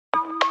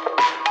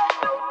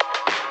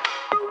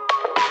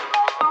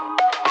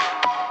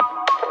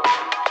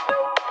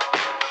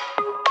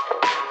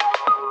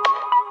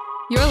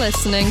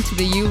listening to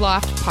the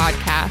U-Loft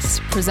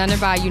podcast,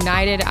 presented by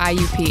United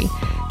IUP,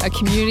 a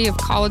community of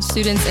college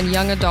students and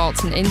young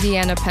adults in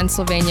Indiana,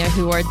 Pennsylvania,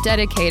 who are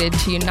dedicated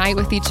to unite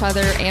with each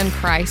other and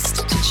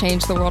Christ to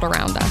change the world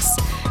around us.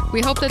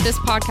 We hope that this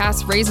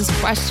podcast raises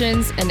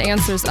questions and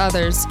answers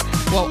others,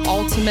 while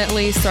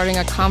ultimately starting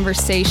a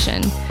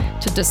conversation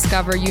to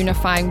discover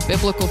unifying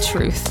biblical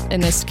truth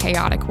in this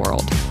chaotic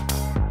world.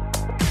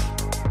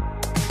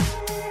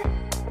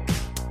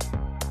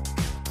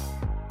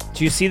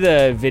 Do you see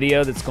the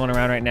video that's going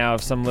around right now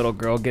of some little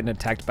girl getting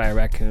attacked by a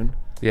raccoon?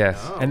 Yes.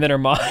 Oh. And then her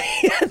mom,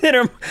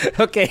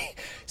 okay,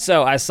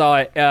 so I saw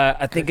it,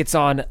 I think it's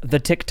on the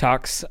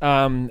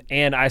TikToks,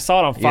 and I saw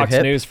it on Fox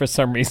News for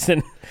some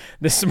reason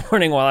this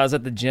morning while I was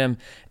at the gym.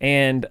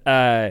 And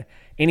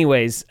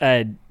anyways,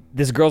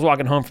 this girl's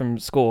walking home from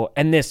school,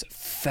 and this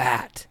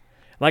fat,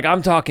 like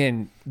I'm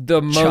talking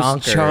the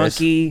most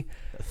chunky,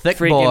 thick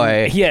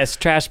boy. Yes,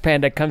 trash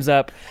panda comes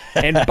up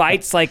and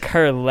bites like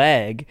her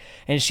leg,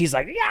 and she's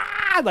like,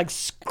 yeah, like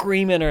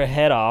screaming her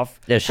head off.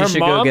 Yeah, she should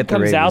go get the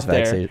rabies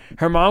vaccine.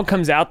 Her mom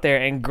comes out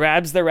there and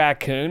grabs the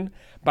raccoon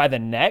by the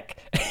neck,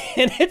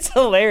 and it's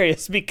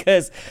hilarious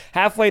because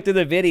halfway through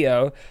the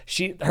video,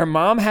 her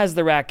mom has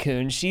the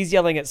raccoon. She's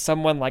yelling at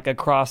someone like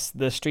across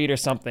the street or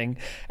something,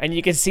 and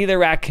you can see the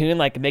raccoon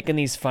like making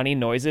these funny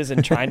noises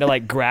and trying to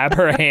like grab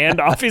her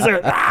hand off. He's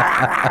like,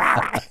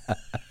 that's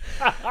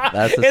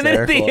hysterical. And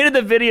then at the end of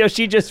the video,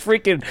 she just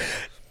freaking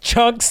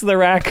chunks the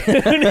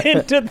raccoon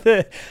into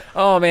the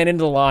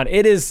lawn.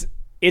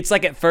 It's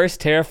like at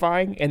first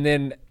terrifying, and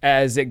then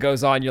as it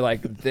goes on, you're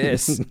like,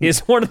 this is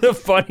one of the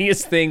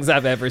funniest things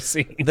I've ever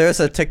seen. There's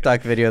a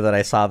TikTok video that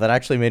I saw that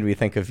actually made me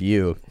think of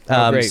you.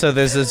 Great. So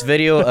there's this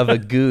video of a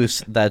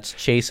goose that's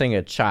chasing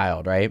a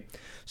child, right?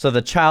 So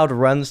the child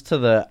runs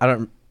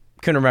to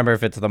couldn't remember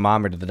if it's the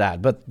mom or to the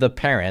dad, but the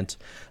parent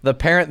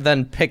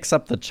then picks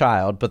up the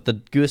child, but the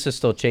goose is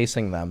still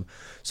chasing them.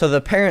 So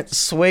the parent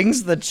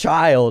swings the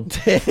child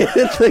to hit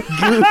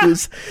the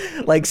goose,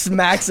 like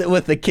smacks it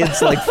with the kid's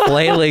like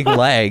flailing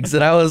legs.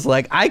 And I was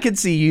like, I could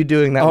see you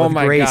doing that with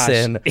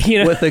Grayson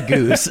with a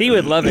goose. He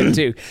would love it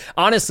too.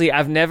 Honestly,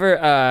 I've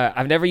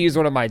never used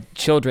one of my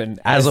children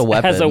as a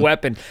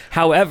weapon.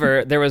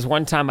 However, there was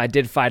one time I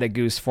did fight a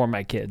goose for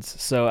my kids.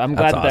 So I'm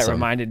glad that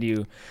reminded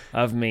you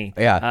of me.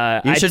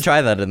 Yeah, you should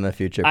try that in the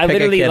future. I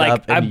literally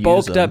I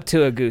bulked up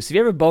to a goose. Have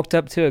you ever bulked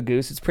up to a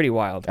goose? It's pretty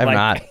wild. I've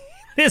not.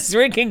 This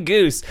freaking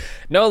goose.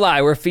 No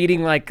lie, we're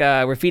feeding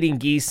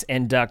geese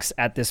and ducks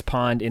at this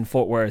pond in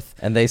Fort Worth.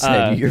 And they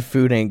said your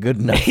food ain't good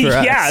enough for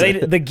us.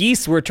 Yeah, the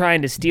geese were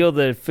trying to steal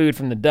the food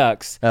from the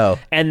ducks. Oh.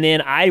 And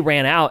then I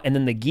ran out, and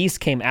then the geese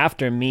came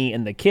after me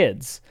and the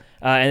kids.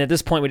 And at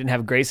this point, we didn't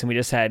have Grayson. We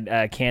just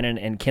had Cannon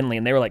and Kinley,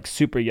 and they were like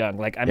super young.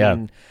 Like, I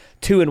mean,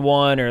 2 and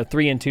 1 or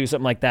 3 and 2,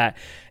 something like that.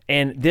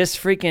 And this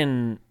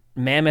freaking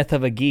mammoth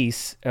of a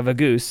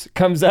goose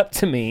comes up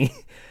to me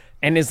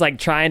and is like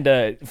trying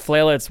to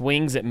flail its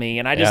wings at me,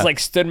 and I just like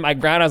stood my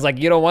ground. I was like,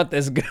 "You don't want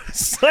this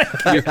goose.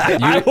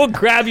 I will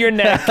grab your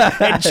neck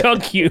and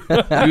chunk you."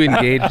 You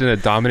engaged in a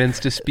dominance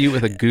dispute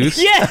with a goose?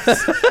 Yes.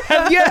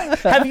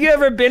 Have you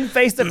ever been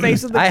face to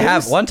face with a goose? I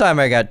have. One time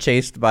I got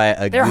chased by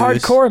a goose. They're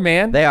hardcore,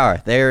 man. They are.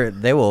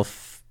 They will.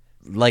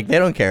 They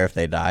don't care if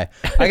they die.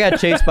 I got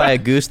chased by a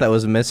goose that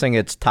was missing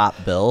its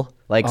top bill.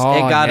 Like, it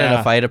got in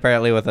a fight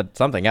apparently with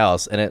something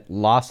else, and it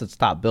lost its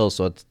top bill,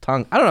 so its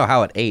tongue, I don't know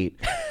how it ate,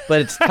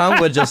 but its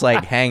tongue would just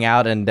like hang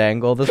out and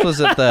dangle. This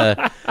was at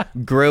the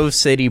Grove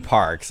City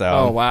Park. So,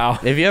 oh, wow.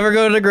 If you ever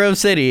go to Grove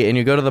City and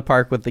you go to the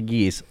park with the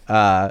geese,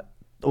 I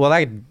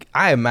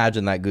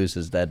imagine that goose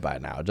is dead by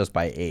now, just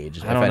by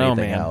age, I don't know,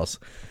 anything man. else.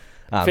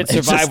 If it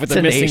survived with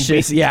the missing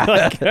beak.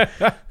 Yeah.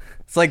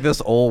 It's like this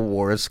old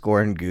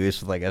war-scorned goose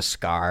with like a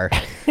scar.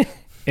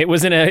 It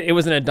was in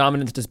a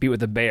dominance dispute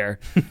with a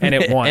bear, and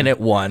it won. And it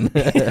won.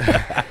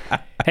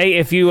 Hey,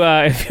 if you're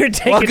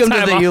taking welcome time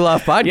to the off, You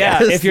Love podcast.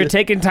 Yeah, if you're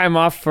taking time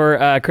off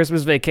for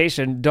Christmas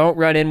vacation, don't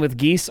run in with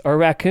geese or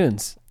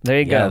raccoons. There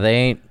you go. Yeah, they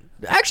ain't.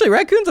 Actually,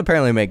 raccoons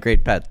apparently make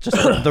great pets.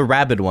 Just the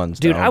rabid ones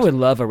Dude, don't. I would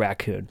love a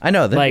raccoon. I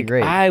know, that'd be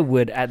great. I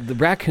would. The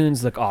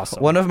raccoons look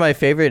awesome. One of my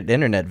favorite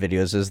internet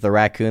videos is the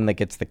raccoon that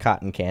gets the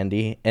cotton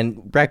candy.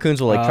 And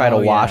raccoons will like try to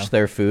wash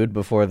their food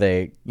before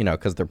they,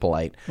 because they're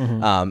polite.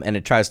 Mm-hmm. And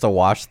it tries to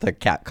wash the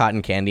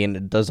cotton candy and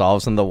it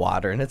dissolves in the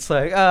water. And it's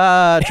like,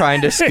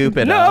 trying to scoop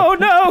it up.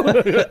 No.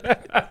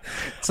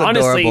 It's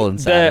honestly, adorable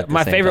and sad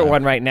my favorite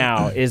one right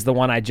now is the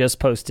one I just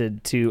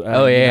posted to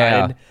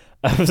United.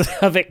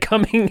 Of it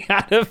coming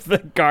out of the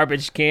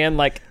garbage can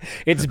like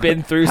it's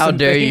been through How some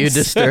dare things. you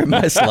disturb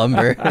my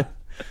slumber.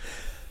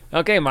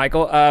 Okay,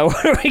 Michael,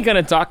 what are we going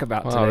to talk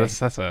about today?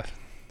 That's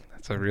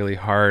a really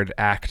hard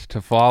act to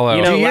follow.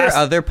 Do your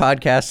other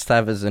podcasts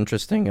have as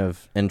interesting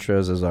of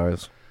intros as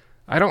ours?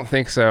 I don't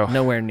think so.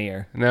 Nowhere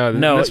near. No.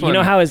 You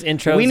know how his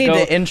intros We need go?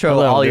 to intro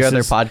all your other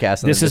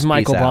podcasts. This is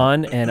Michael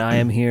Bond, and I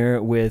am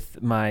here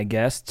with my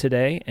guest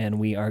today, and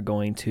we are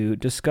going to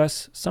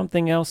discuss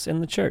something else in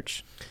the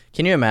church.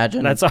 Can you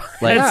imagine? That's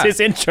his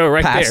intro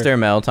right there. Pastor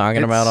Mel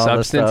talking about all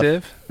this stuff.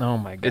 Substantive. Oh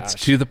my gosh.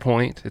 It's to the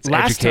point. It's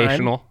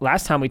educational.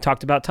 Last time we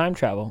talked about time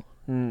travel.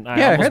 And I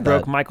Yeah, I almost heard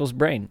broke that. Michael's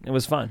brain. It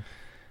was fun.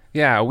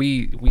 Yeah,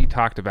 we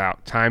talked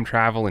about time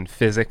travel and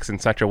physics in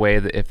such a way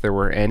that if there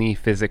were any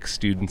physics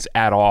students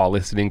at all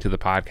listening to the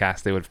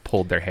podcast, they would have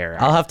pulled their hair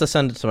out. I'll have to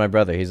send it to my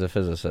brother. He's a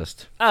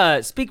physicist.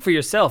 Speak for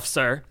yourself,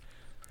 sir.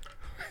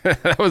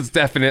 That was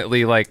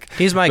definitely like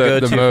He's my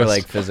go-to for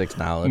like physics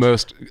knowledge.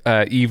 most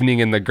evening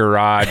in the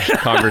garage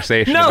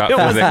conversation No, about it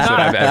was physics that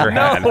I've ever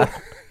No.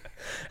 had.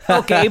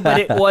 Okay, but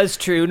it was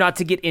true. Not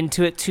to get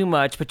into it too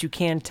much, but you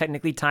can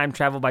technically time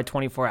travel by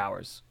 24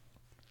 hours.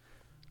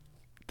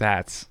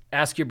 That's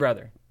Ask your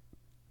brother.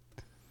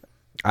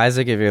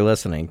 Isaac, if you're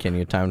listening, can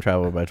you time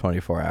travel by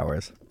 24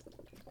 hours?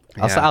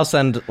 Yeah. I'll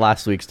send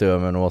last week's to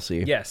him and we'll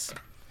see. Yes,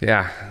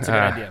 yeah. it's a good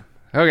idea.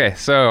 Okay,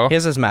 so He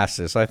has his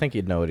master's, so I think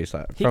he'd know what he's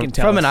talking. He can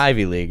tell from an us.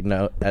 Ivy League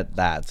at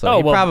that, so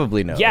he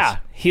probably knows. Yeah,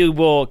 he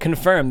will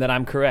confirm that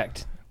I'm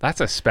correct.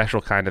 that's a special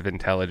kind of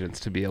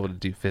intelligence to be able to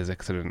do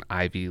physics at an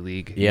Ivy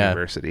League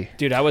university.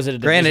 Dude, I was at a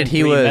Granted, Division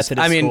he III was. Methodist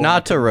I mean, school not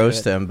and to couldn't do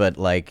roast it. him, but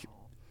like,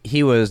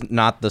 he was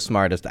not the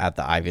smartest at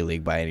the Ivy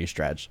League by any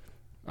stretch.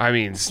 I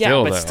mean, Yeah,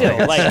 still but though.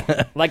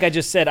 still, like I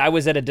just said, I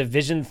was at a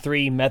Division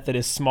III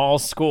Methodist small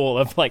school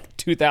of like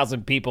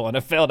 2,000 people, and I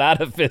failed out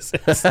of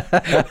physics.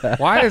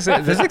 Why is it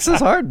that Physics is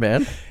hard,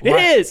 man.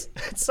 It is.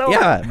 It's so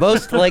hard. Yeah,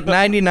 most like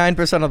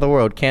 99% of the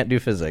world can't do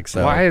physics.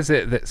 So Why is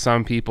it that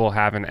some people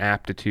have an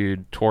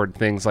aptitude toward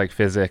things like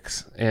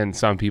physics and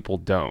some people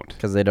don't?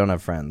 Because they don't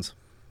have friends.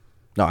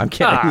 No, I'm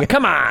kidding. Ah,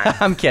 come on.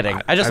 I'm kidding.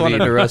 I just wanted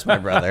mean- to roast my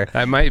brother.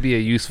 That might be a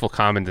useful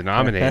common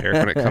denominator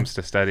when it comes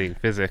to studying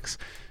physics.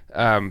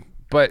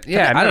 But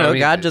yeah, I don't know. I mean,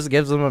 God just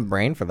gives them a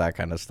brain for that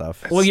kind of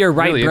stuff. Well, you're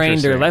really right-brained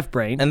or interesting.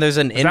 left-brained. And there's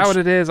an is that what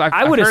it is?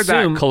 I've would heard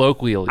assume- that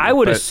colloquially. I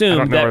would but I assume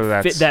don't know whether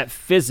that that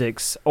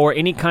physics or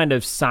any kind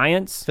of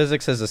science,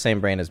 physics has the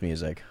same brain as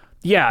music.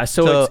 yeah.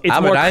 So, So it's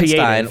Albert more Einstein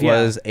creative.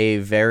 Yeah. was a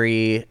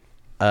very,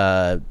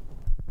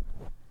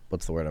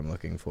 what's the word I'm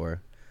looking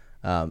for?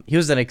 He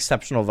was an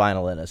exceptional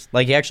violinist.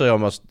 Like he actually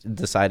almost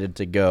decided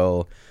to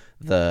go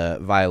the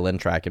violin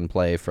track and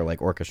play for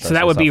like orchestra. So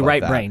that would be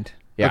right-brained.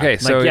 Yeah. Okay,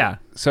 so yeah.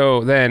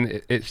 so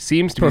then it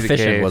seems to be the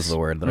Proficient case. was the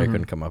word that I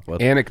couldn't come up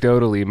with.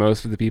 Anecdotally,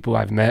 most of the people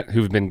I've met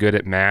who've been good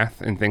at math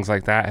and things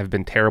like that have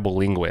been terrible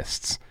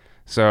linguists.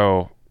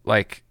 So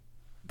like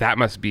that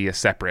must be a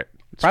separate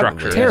Probably.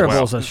 structure. Terrible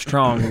as is well. a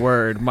strong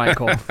word,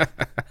 Michael.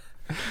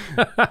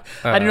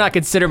 I do not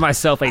consider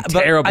myself a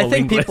But terrible I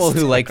think linguist. people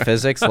who like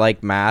physics,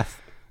 like math,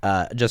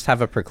 just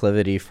have a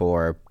proclivity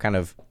for kind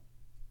of,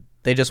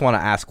 they just want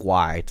to ask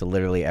why to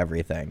literally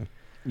everything.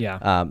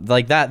 yeah.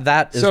 Like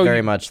that is So very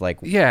you- much like,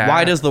 yeah.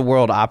 why does the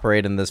world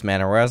operate in this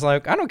manner? Whereas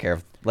like, I don't care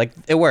if, like,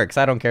 it works.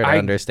 I don't care to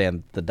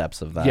understand the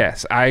depths of that.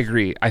 Yes, I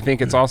agree. I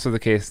think it's also the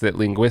case that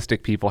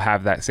linguistic people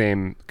have that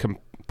same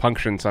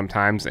compunction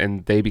sometimes,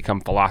 and they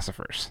become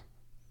philosophers.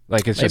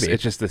 Like it's Maybe.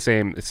 just the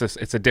same. It's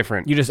a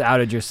different. You just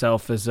outed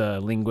yourself as a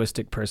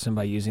linguistic person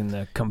by using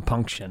the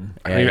compunction.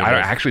 I mean, Yeah, I you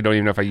did. actually don't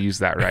even know if I used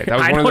that right. That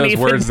was I one of don't those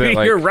even words that think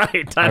like you're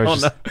right. I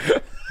was don't just-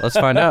 know. Let's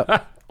find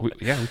out. we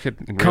could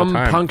in real time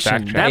Compunction.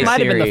 fact check. That Hey, might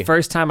have been the Siri.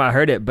 first time I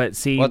heard it, but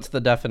see, What's the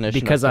definition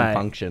Because of I-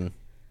 compunction?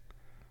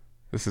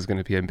 This is going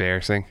to be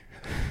embarrassing.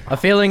 A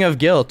feeling of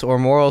guilt or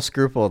moral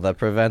scruple that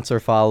prevents or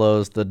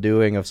follows the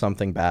doing of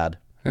something bad.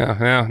 No,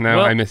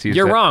 well, I misused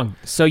you're it. wrong.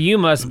 So you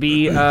must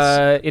be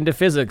into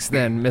physics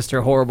then,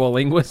 Mr. Horrible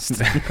Linguist.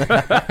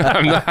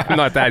 I'm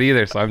not that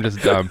either, so I'm just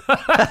dumb.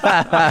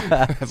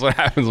 That's what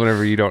happens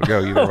whenever you don't go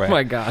either way. Oh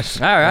my gosh.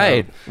 All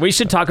right. We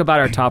should talk about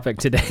our topic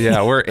today.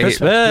 Yeah, we're eight.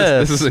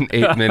 Christmas. This is an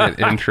 8-minute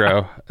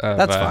intro. Of,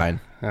 That's fine.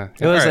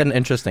 It was an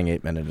interesting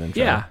 8-minute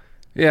intro. Yeah.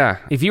 Yeah,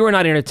 If you were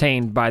not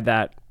entertained by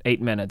that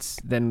 8 minutes,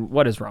 then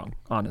what is wrong,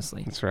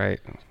 honestly? that's right.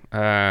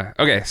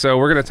 Okay, so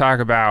we're going to talk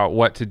about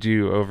what to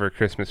do over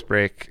Christmas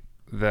break.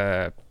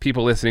 The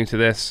people listening to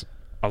this,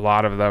 a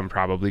lot of them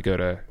probably go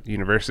to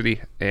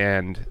university,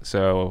 and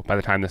so by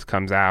the time this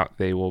comes out,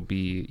 they will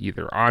be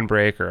either on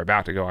break or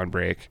about to go on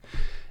break.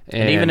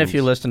 And even if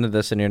you listen to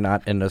this and you're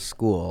not in a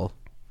school,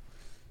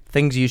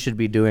 things you should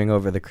be doing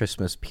over the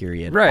Christmas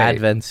period, Right.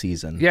 Advent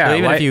season. Yeah, So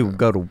even like-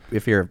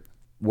 if you're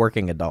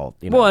working adult,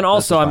 you know, Well, and this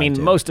also, is I fine mean,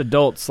 too. most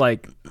adults,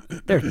 like,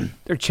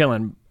 they're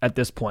chilling at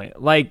this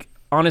point. Like,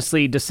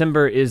 honestly,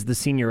 December is the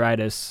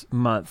senioritis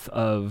month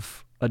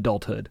of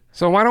adulthood.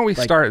 So why don't we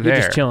start you're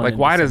there? just chilling Like, in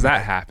why does December.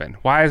 that happen?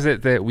 Why is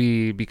it that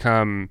we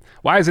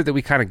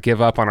kind of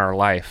give up on our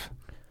life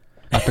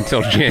up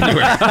until January?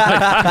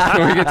 Like,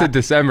 when we get to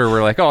December,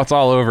 we're like, oh, it's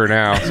all over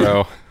now.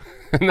 So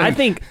I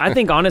think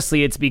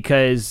honestly, it's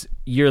because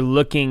you're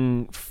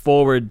looking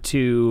forward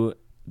to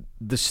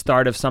the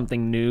start of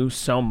something new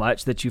so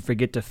much that you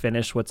forget to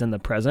finish what's in the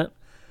present.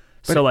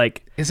 So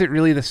like, is it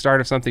really the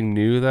start of something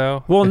new,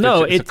 though? well, If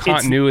no, it's a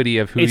continuity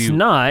of who it's you.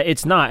 not.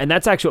 It's not, and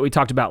that's actually what we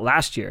talked about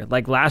last year.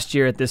 Like last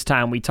year at this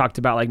time, we talked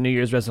about like New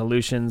Year's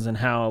resolutions and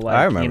how I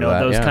like remember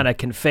that, those yeah. kind of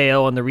can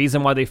fail, and the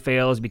reason why they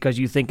fail is because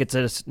you think it's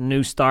a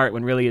new start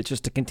when really it's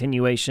just a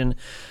continuation.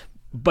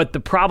 But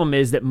the problem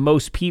is that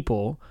most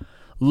people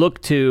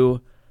look to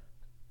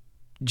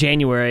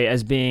January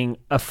as being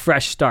a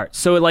fresh start.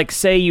 So like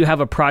say you have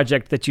a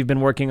project that you've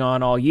been working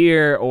on all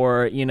year,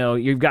 or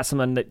you've got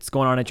something that's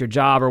going on at your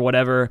job or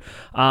whatever,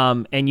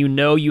 and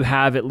you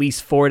have at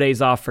least 4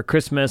 days off for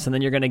Christmas, and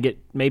then you're going to get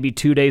maybe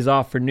 2 days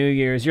off for New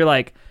Year's. You're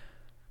like,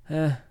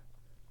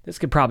 this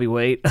could probably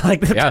wait.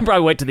 Like this could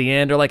probably wait to the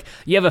end. Or like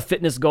you have a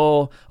fitness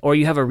goal, or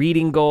you have a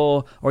reading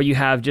goal, or you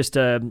have just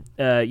a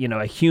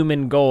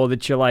human goal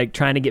that you're like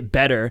trying to get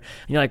better.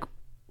 And you're like,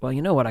 well,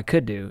 you know what I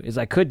could do is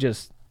I could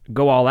just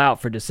go all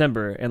out for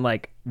December and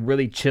like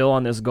really chill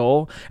on this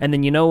goal. And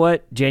then you know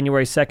what?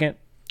 January 2nd,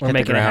 we're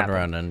making it happen.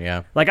 Running,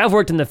 yeah. Like I've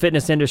worked in the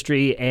fitness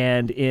industry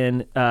and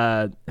in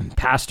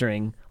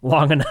pastoring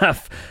long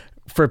enough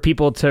for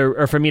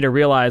me to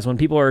realize when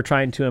people are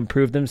trying to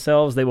improve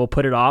themselves, they will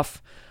put it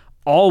off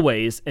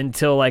always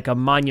until like a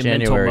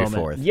monumental January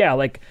moment. 4th. Yeah,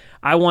 like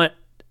I want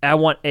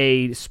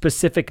a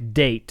specific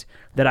date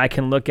that I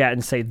can look at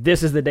and say,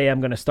 this is the day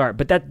I'm going to start.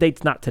 But that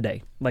date's not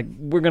today. Like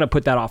we're going to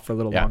put that off for a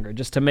little longer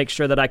just to make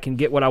sure that I can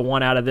get what I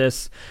want out of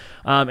this.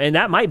 And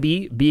that might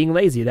be being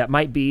lazy. That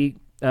might be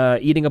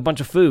eating a bunch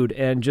of food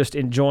and just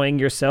enjoying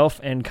yourself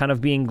and kind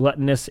of being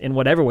gluttonous in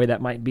whatever way that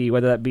might be,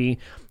 whether that be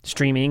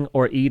streaming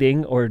or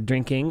eating or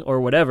drinking or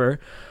whatever.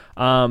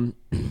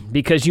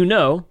 Because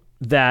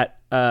that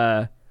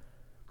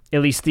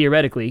at least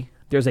theoretically,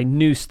 there's a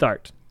new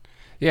start.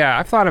 Yeah,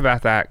 I've thought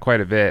about that quite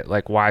a bit,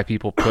 like why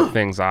people put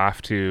things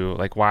off to,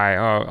 like why,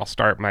 I'll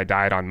start my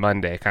diet on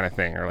Monday kind of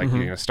thing, or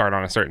like, start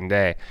on a certain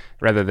day,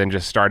 rather than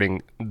just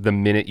starting the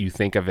minute you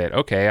think of it.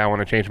 Okay, I want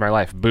to change my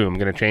life. Boom, I'm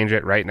going to change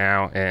it right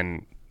now,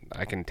 and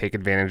I can take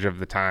advantage of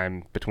the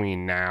time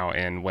between now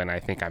and when I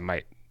think I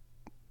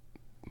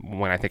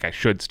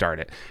should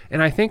start it.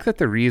 And I think that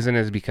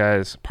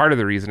part of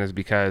the reason is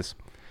because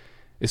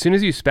as soon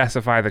as you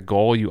specify the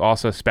goal, you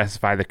also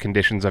specify the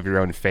conditions of your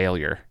own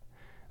failure.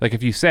 Like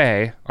if you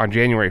say on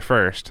January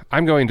 1st,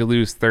 I'm going to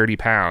lose 30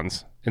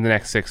 pounds in the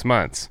next 6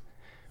 months.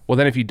 Well,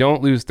 then if you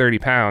don't lose 30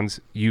 pounds,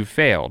 you've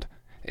failed.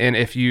 And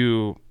if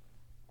you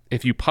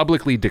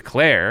publicly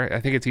declare, I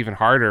think it's even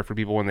harder for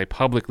people when they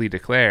publicly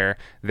declare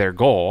their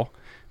goal,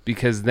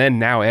 because then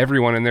now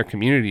everyone in their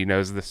community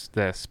knows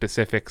the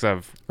specifics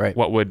of which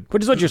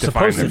is what you're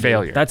supposed to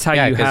failure. Do. That's how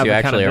you have you actually are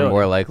accountability.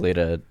 more likely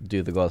to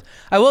do the goals.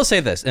 I will say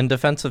this in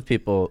defense of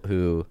people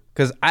who,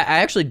 because I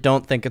actually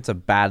don't think it's a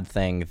bad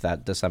thing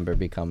that December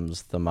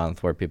becomes the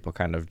month where people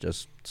kind of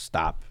just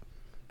stop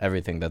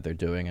everything that they're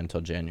doing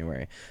until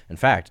January. In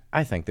fact,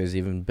 I think there's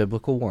even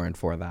biblical warrant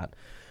for that.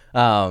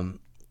 And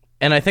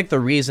I think the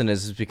reason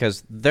is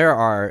because there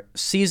are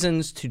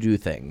seasons to do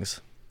things.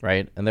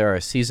 Right. And there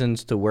are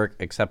seasons to work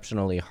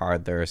exceptionally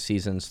hard. There are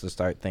seasons to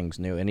start things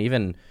new. And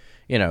even,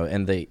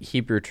 in the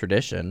Hebrew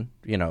tradition,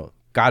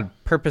 God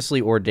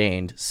purposely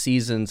ordained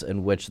seasons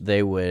in which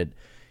they would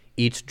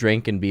eat,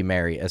 drink, and be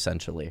merry,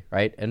 essentially.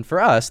 Right. And for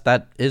us,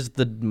 that is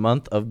the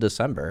month of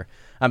December.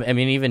 I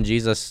mean, even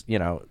Jesus,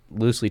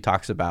 loosely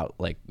talks about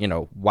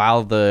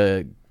while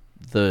the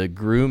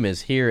groom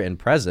is here and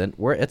present,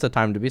 it's a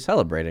time to be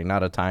celebrating,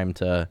 not a time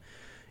to,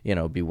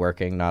 be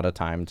working, not a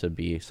time to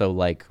be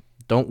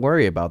don't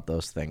worry about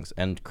those things.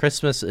 And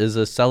Christmas is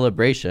a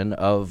celebration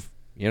of,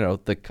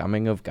 the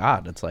coming of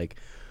God. It's like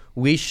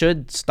we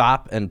should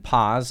stop and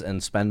pause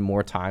and spend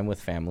more time with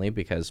family,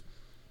 because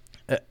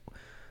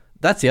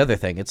that's the other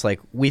thing. It's like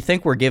we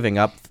think we're giving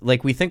up,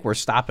 we think we're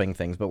stopping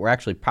things, but we're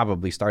actually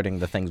probably starting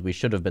the things we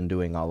should have been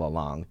doing all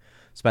along.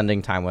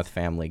 Spending time with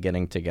family,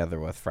 getting together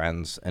with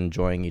friends,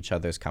 enjoying each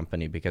other's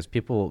company, because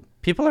people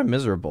are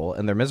miserable,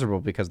 and they're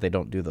miserable because they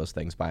don't do those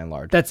things by and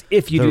large. That's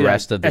if you do the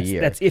rest of the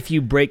year. That's if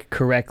you break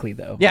correctly,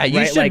 though. Yeah,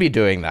 you should be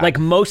doing that. Like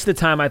most of the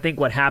time, I think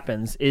what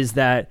happens is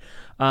that,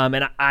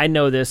 and I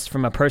know this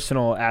from a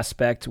personal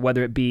aspect,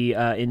 whether it be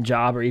in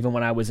job or even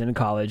when I was in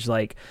college,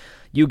 like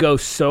you go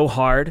so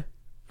hard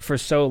for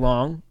so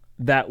long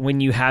that when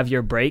you have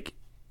your break,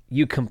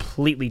 you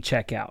completely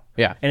check out.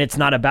 Yeah. And it's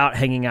not about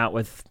hanging out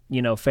with,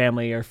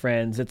 family or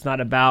friends. It's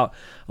not about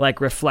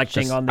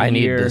reflecting on the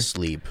year. I need to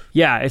sleep.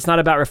 Yeah. It's not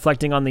about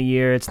reflecting on the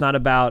year. It's not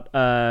about,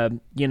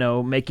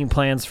 making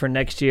plans for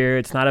next year.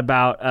 It's not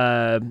about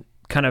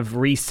kind of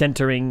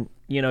recentering,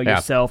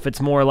 yourself.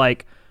 It's more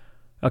like,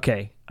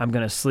 okay, I'm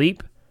going to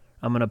sleep.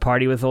 I'm going to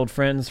party with old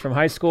friends from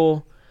high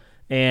school.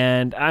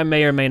 And I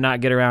may or may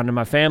not get around to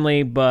my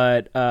family,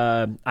 but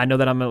I know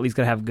that I'm at least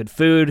going to have good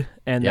food,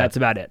 and that's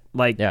about it.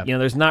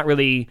 There's not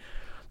really...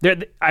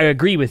 I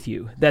agree with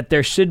you that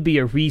there should be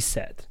a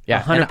reset.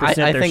 Yeah, 100%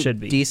 I there think should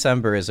be.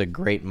 December is a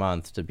great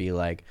month to be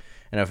like,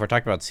 if we're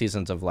talking about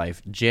seasons of life,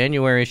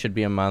 January should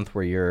be a month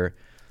where you're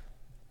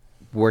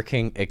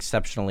working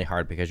exceptionally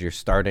hard because you're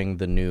starting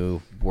the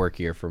new work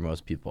year for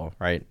most people,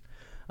 right?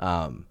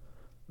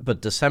 But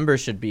December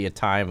should be a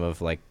time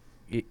of we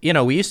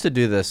used to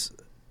do this...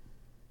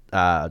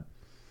 So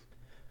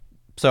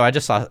I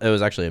just saw, it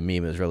was actually a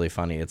meme. It was really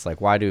funny. It's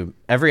like, why do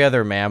every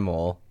other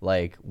mammal,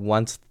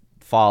 once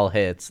fall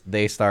hits,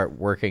 they start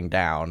working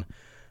down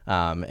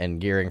and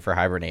gearing for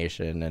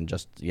hibernation and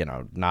just,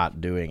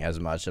 not doing as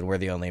much. And we're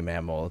the only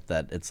mammal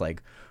that it's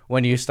like,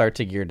 when you start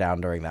to gear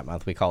down during that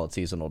month. We call it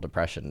seasonal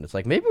depression. It's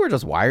like, maybe we're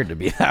just wired to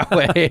be that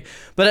way.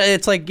 But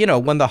it's like,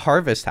 when the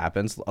harvest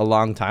happens a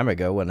long time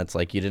ago, when it's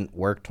like you didn't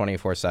work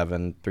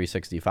 24/7,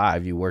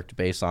 365, you worked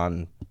based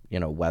on,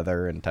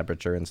 weather and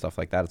temperature and stuff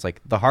like that. It's like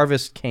the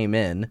harvest came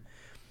in,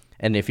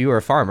 and if you were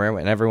a farmer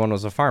and everyone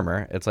was a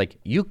farmer, it's like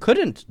you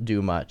couldn't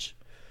do much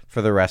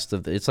for the rest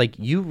of it's like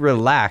you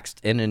relaxed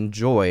and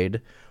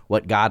enjoyed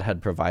what God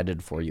had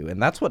provided for you.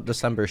 And that's what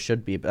December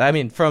should be. I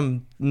mean,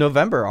 from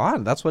November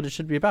on, that's what it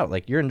should be about.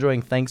 Like, you're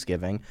enjoying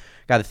Thanksgiving.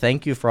 God,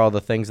 thank you for all the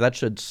things. That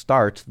should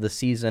start the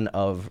season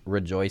of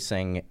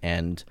rejoicing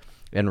and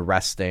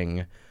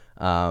resting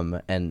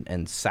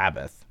and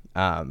Sabbath.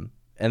 And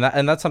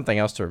that's something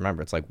else to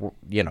remember. It's like,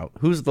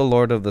 who's the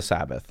Lord of the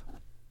Sabbath?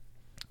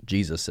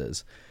 Jesus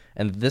is.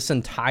 And this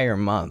entire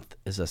month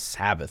is a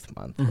Sabbath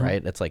month,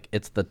 right? It's like,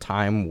 it's the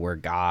time where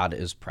God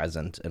is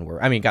present, and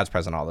God's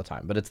present all the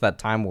time, but it's that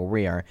time where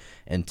we are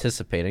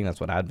anticipating, that's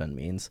what Advent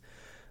means,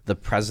 the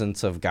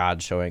presence of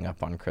God showing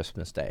up on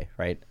Christmas Day,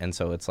 right? And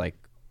so it's like,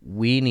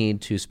 we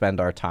need to spend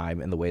our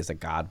time in the ways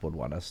that God would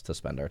want us to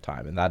spend our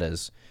time. And that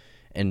is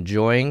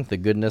enjoying the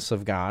goodness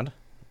of God,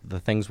 the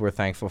things we're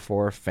thankful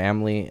for,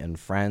 family and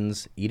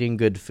friends, eating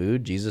good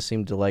food. Jesus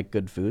seemed to like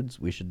good foods.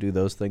 We should do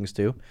those things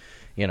too.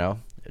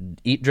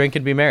 Eat, drink,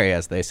 and be merry,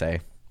 as they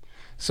say.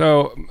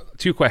 So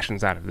 2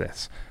 questions out of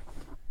this.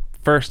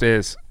 First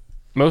is,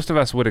 most of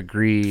us would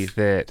agree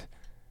that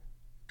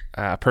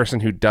a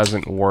person who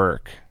doesn't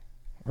work,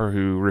 or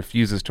who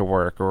refuses to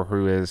work, or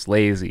who is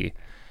lazy,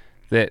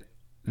 that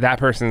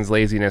person's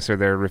laziness or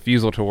their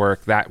refusal to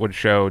work, that would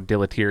show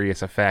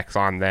deleterious effects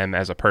on them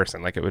as a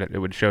person. Like, it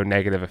would show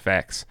negative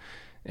effects,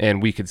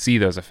 and we could see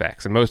those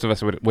effects. And most of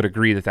us would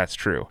agree that that's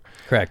true.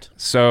 Correct.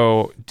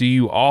 So do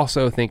you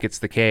also think it's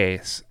the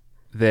case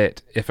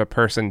that if a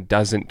person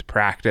doesn't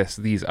practice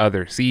these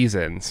other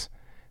seasons,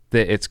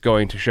 that it's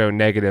going to show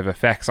negative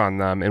effects on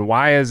them? And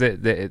why is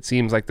it that it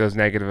seems like those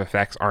negative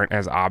effects aren't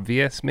as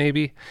obvious,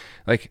 maybe?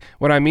 Like,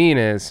 what I mean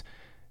is,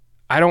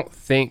 I don't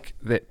think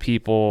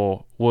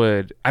people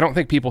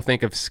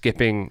think of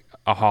skipping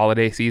a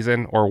holiday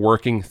season or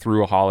working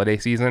through a holiday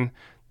season.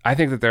 I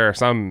think that there are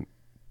some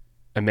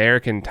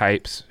American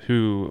types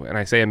who, and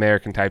I say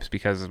American types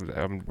because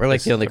we're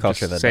like the only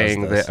culture that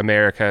saying does this. that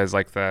America is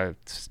like the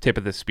tip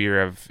of the spear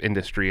of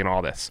industry and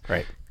all this.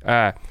 Right.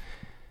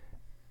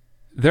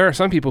 There are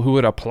some people who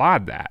would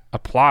applaud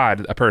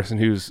a person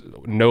who's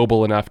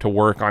noble enough to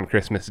work on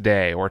Christmas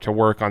Day, or to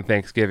work on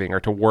Thanksgiving,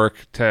 or to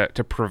work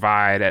to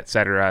provide,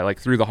 etc., like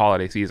through the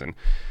holiday season.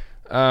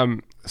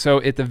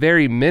 So at the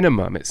very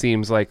minimum, it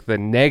seems like the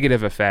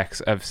negative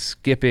effects of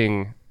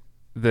skipping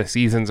the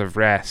seasons of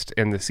rest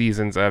and the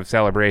seasons of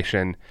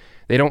celebration,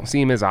 they don't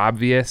seem as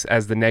obvious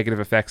as the negative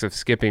effects of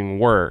skipping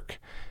work.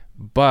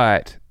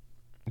 But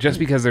just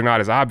because they're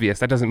not as obvious,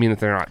 that doesn't mean that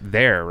they're not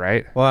there,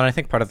 right? Well, and I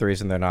think part of the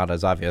reason they're not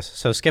as obvious,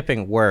 so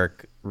skipping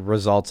work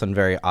results in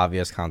very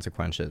obvious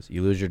consequences.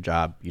 You lose your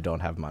job, you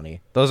don't have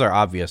money. Those are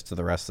obvious to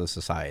the rest of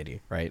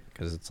society, right?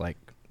 Because it's like,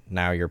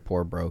 now you're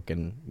poor, broke,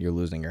 and you're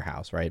losing your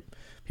house, right?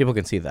 People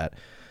can see that.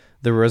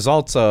 The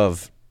results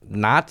of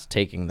not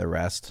taking the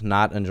rest,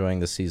 not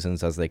enjoying the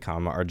seasons as they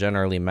come, are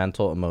generally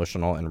mental,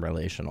 emotional, and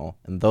relational.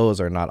 And those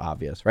are not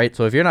obvious, right?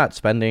 So if you're not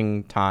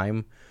spending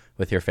time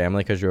with your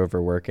family because you're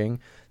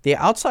overworking, the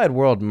outside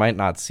world might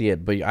not see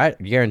it, but I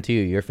guarantee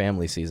you your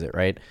family sees it,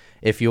 right?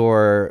 If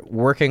you're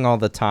working all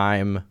the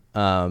time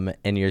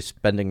and you're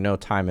spending no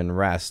time in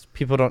rest,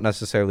 people don't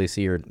necessarily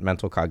see your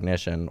mental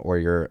cognition or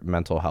your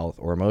mental health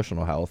or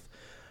emotional health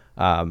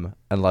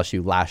unless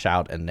you lash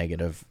out in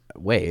negative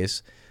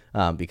ways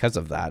because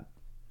of that.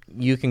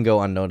 You can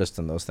go unnoticed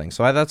in those things.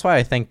 So that's why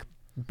I think,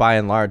 by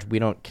and large, we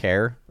don't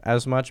care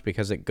as much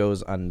because it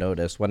goes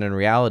unnoticed, when in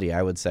reality,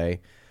 I would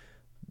say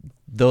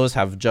those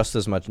have just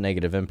as much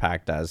negative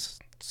impact as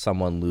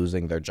someone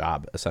losing their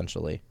job,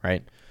 essentially,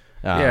 right?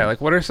 Yeah, like,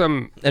 what are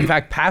some... In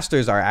fact,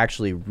 pastors are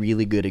actually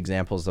really good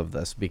examples of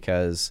this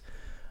because,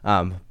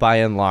 by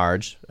and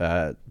large,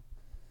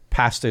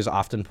 pastors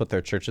often put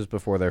their churches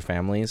before their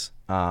families,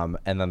 and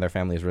then their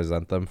families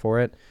resent them for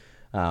it.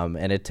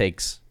 And it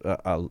takes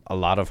a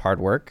lot of hard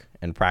work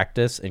and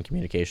practice and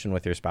communication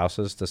with your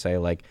spouses to say,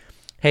 like,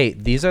 hey,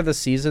 these are the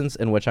seasons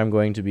in which I'm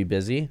going to be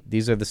busy.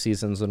 These are the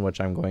seasons in which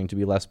I'm going to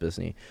be less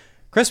busy.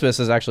 Christmas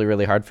is actually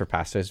really hard for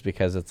pastors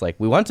because it's like,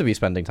 we want to be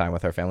spending time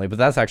with our family, but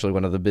that's actually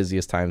one of the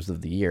busiest times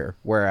of the year.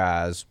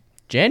 Whereas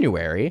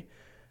January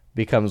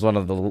becomes one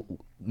of the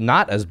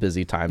not as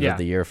busy times of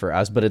the year for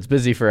us, but it's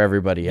busy for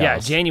everybody else.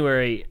 Yeah,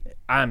 January,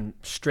 I'm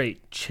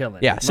straight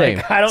chilling. Yeah, same.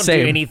 Like, I don't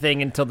same. do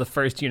anything until the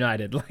first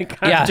United.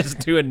 Like, I'm just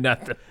doing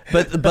nothing.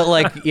 But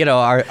like,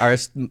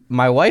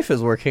 my wife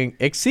is working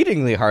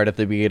exceedingly hard at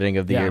the beginning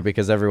of the year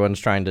because everyone's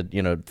trying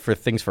to, for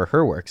things for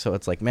her work. So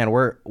it's like, man,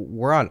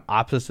 we're on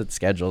opposite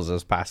schedules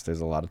as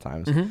pastors a lot of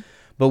times. Mm-hmm.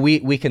 But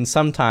we can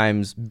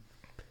sometimes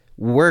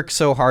work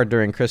so hard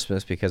during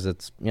Christmas because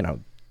it's,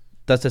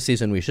 that's the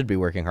season we should be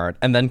working hard,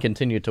 and then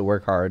continue to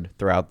work hard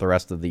throughout the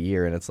rest of the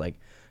year. And it's like,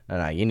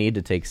 no, you need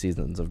to take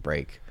seasons of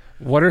break.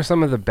 What are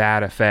some of the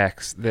bad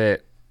effects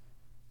that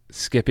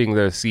skipping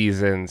those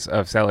seasons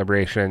of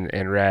celebration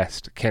and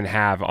rest can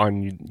have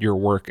on your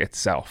work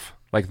itself,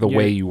 like the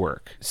way you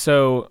work?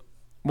 So,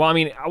 well, I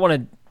mean, I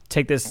want to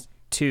take this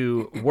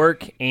to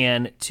work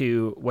and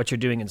to what you're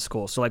doing in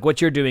school. So like what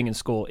you're doing in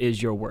school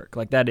is your work.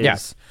 Like that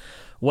is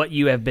what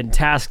you have been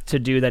tasked to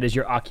do. That is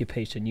your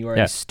occupation. You are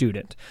a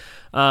student.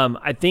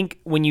 I think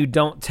when you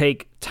don't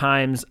take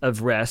times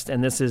of rest,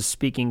 and this is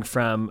speaking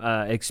from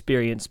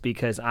experience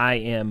because I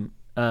am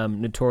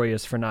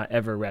notorious for not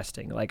ever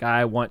resting. Like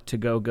I want to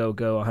go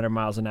 100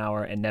 miles an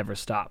hour and never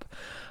stop.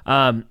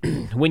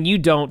 When you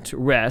don't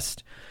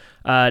rest,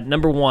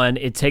 number one,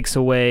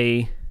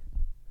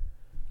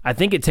 I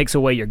think it takes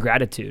away your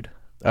gratitude.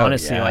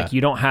 Honestly, like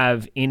you don't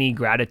have any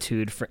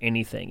gratitude for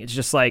anything. It's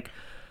just like,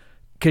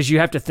 because you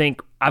have to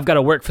think, I've got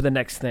to work for the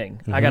next thing.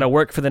 I got to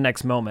work for the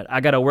next moment.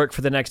 I got to work for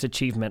the next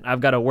achievement.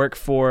 I've got to work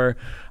for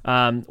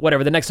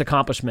whatever, the next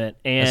accomplishment.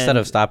 And instead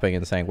of stopping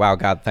and saying, wow,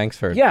 God, thanks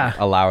for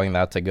allowing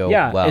that to go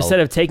well. Instead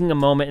of taking a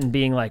moment and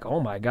being like, oh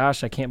my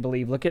gosh, I can't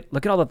believe, look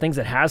at all the things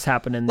that has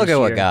happened in this year.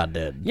 Look at what God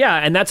did. Yeah,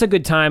 and that's a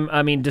good time.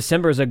 I mean,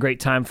 December is a great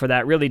time for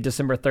that. Really,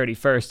 December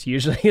 31st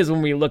usually is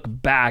when we look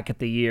back at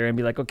the year and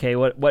be like, okay,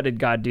 what did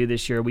God do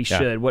this year?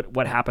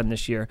 What happened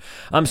this year?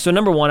 So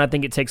number one, I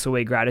think it takes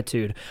away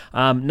gratitude.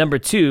 Number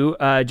two,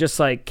 just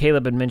like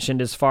Caleb had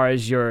mentioned, as far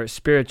as your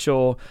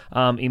spiritual,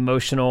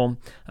 emotional,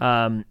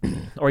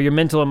 or your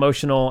mental,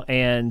 emotional,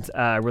 and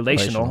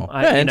relational,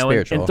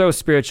 and throw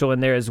spiritual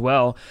in there as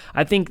well.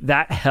 I think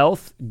that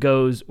health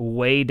goes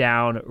way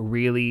down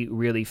really,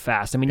 really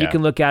fast. I mean, you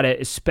can look at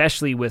it,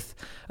 especially with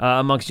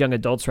amongst young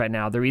adults right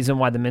now. The reason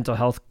why the mental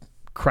health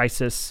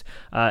crisis,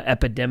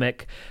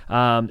 epidemic,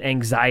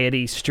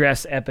 anxiety,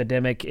 stress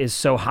epidemic is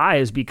so high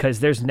is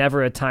because there's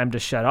never a time to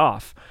shut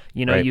off.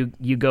 You know,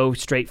 you go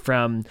straight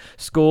from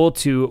school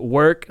to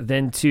work,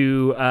 then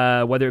to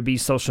whether it be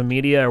social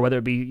media or whether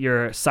it be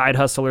your side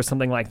hustle or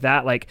something like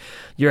that. Like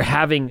you're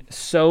having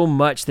so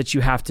much that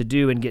you have to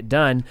do and get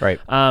done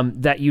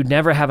that you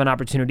never have an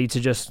opportunity to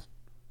just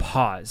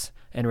pause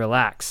and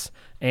relax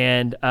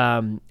and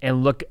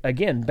look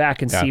again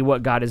back and see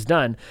what God has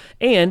done.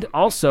 And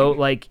also,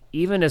 like,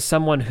 even as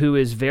someone who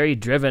is very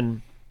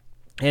driven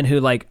and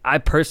who, like, I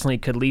personally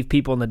could leave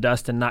people in the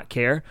dust and not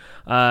care,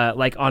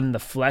 like on the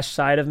flesh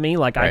side of me,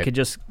 like I could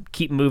just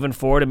keep moving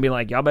forward and be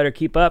like, y'all better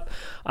keep up.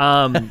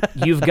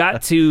 You've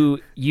got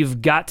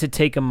to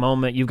take a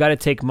moment. You've got to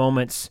take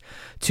moments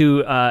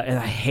to, and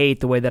I hate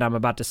the way that I'm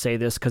about to say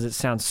this because it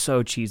sounds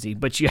so cheesy,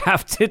 but you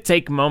have to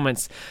take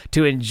moments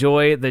to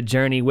enjoy the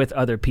journey with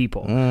other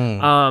people.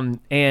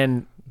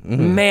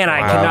 Man, I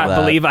cannot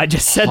believe I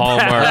just said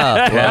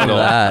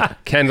that.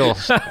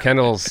 Kendall's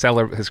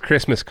his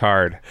Christmas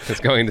card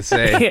is going to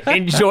say,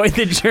 enjoy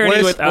the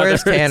journey with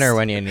others. Where's Tanner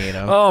when you need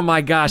him? Oh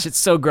my gosh, it's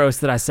so gross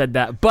that I said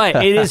that, but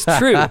it is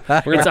true. It's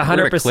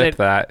 100%. Clip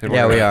that.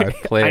 Yeah, we are.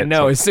 Play I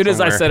know. As soon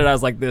as I said it, I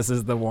was like, this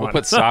is the one. We'll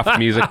put soft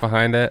music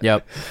behind it.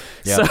 Yep.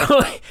 So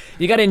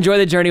you got to enjoy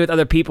the journey with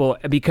other people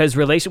because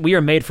we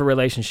are made for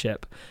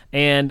relationship.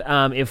 And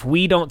if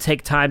we don't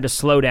take time to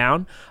slow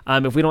down,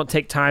 if we don't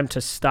take time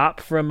to stop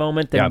for a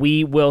moment, then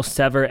we will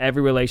sever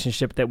every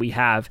relationship that we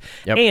have.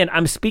 And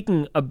I'm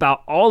speaking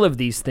about all of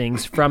these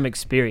things from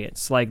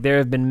experience. Like there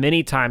have been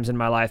many times in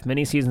my life,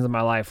 many seasons of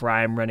my life where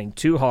I am running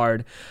too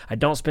hard. I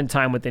don't spend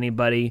time with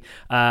anybody.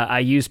 I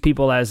use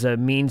people as a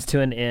means to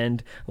an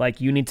end.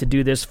 Like you need to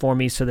do this for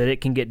me so that it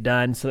can get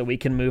done so that we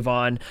can move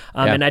on.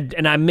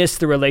 And I miss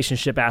the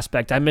relationship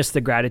aspect. I miss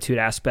the gratitude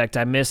aspect.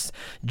 I miss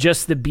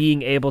just the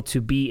being able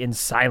to be in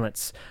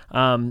silence.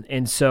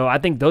 And so I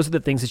think those are the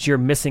things that you're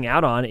missing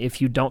out on if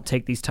you don't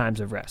take these times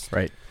of rest.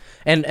 Right.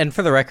 And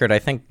for the record, I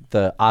think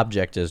the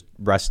object is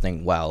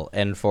resting well.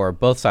 And for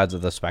both sides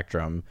of the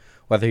spectrum,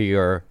 whether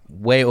you're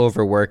way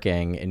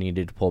overworking and you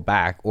need to pull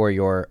back or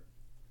you're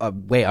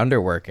way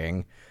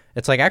underworking,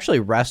 it's like actually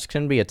rest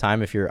can be a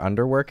time if you're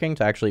underworking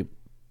to actually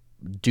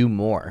do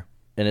more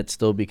and it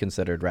still be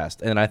considered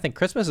rest. And I think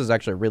Christmas is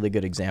actually a really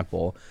good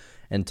example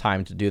and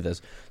time to do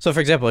this. So for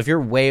example, if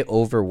you're way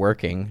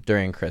overworking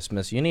during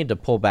Christmas, you need to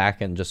pull back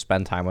and just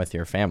spend time with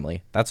your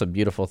family. That's a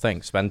beautiful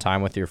thing. Spend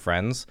time with your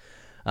friends.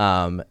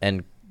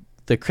 And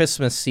the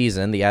Christmas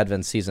season, the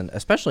Advent season,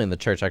 especially in the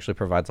church, actually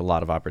provides a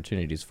lot of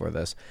opportunities for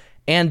this.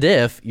 And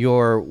if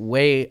you're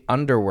way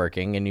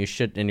underworking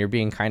and you're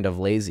being kind of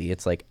lazy,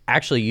 it's like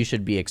actually you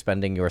should be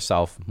expending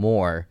yourself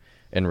more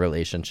in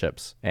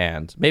relationships,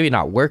 and maybe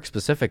not work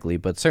specifically,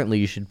 but certainly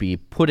you should be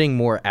putting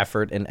more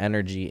effort and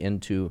energy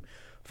into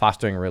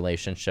fostering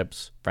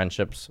relationships,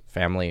 friendships,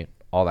 family,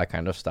 all that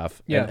kind of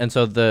stuff. And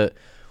so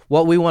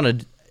what we want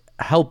to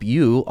help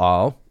you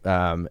all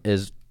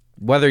is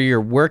whether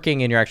you're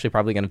working and you're actually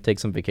probably going to take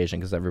some vacation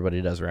because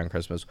everybody does around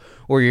Christmas,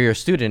 or you're a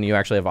student and you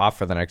actually have off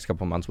for the next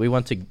couple of months, we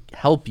want to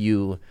help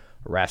you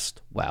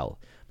rest well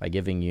by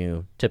giving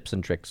you tips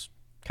and tricks,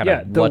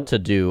 what to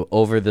do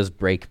over this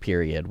break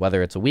period,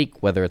 whether it's a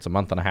week, whether it's a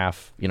month and a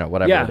half,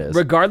 whatever it is.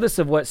 Regardless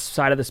of what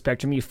side of the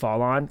spectrum you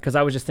fall on, because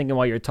I was just thinking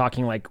while you're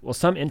talking, like, well,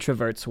 some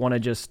introverts want to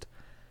just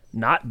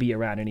not be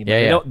around anybody.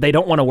 Yeah, yeah. They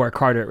don't want to work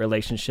harder at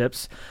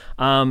relationships.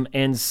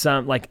 And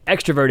some like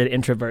extroverted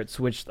introverts,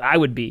 which I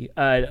would be.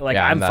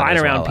 I'm that fine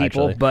as around well,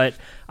 people, actually. but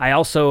I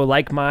also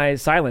like my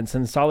silence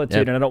and solitude,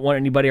 Yep. and I don't want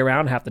anybody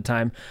around half the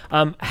time.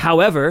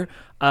 However,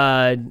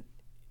 that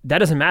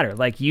doesn't matter.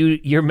 Like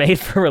you're made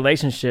for a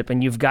relationship,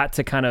 and you've got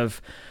to kind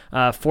of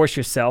force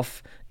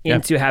yourself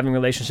into having a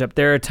relationship.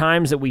 There are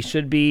times that we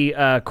should be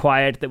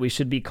quiet, that we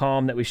should be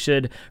calm, that we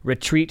should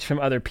retreat from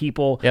other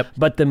people. Yep.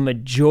 But the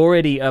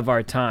majority of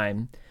our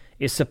time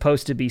is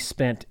supposed to be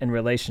spent in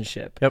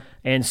relationship. Yep.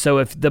 And so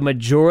if the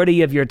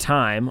majority of your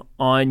time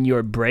on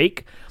your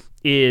break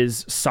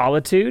is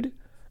solitude,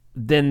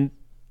 then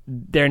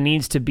there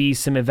needs to be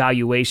some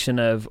evaluation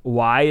of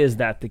why is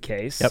that the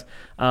case.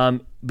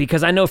 Yep.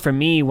 Because I know for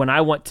me, when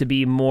I want to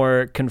be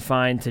more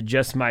confined to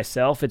just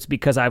myself, it's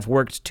because I've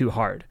worked too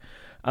hard.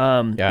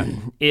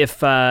 If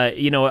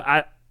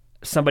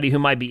somebody who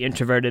might be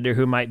introverted or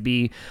who might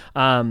be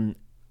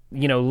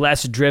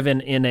less driven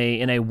in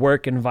a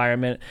work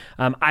environment,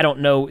 I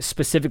don't know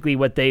specifically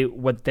what their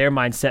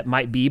mindset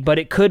might be, but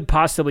it could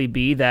possibly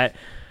be that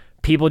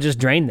people just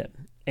drain them.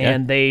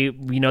 And they've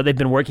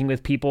been working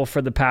with people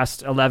for the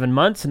past 11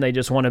 months, and they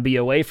just want to be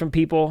away from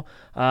people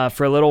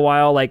for a little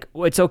while. Like,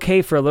 it's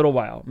okay for a little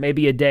while,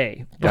 maybe a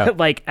day. But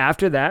like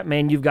after that,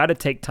 man, you've got to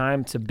take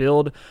time to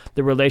build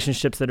the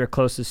relationships that are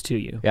closest to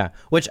you. Yeah,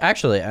 which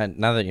actually,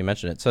 now that you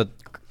mention it, so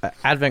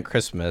Advent,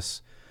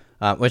 Christmas,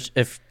 which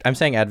if I'm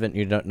saying Advent,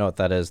 you don't know what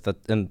that is. That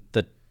in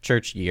the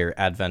church year,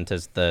 Advent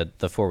is the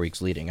 4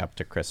 weeks leading up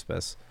to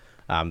Christmas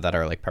that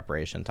are like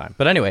preparation time.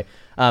 But anyway,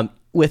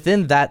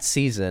 within that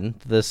season,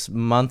 this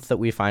month that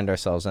we find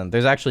ourselves in,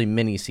 there's actually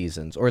mini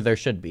seasons, or there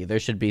should be. There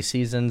should be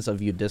seasons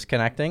of you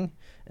disconnecting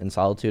in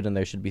solitude, and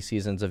there should be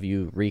seasons of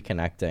you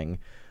reconnecting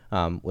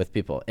with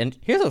people. And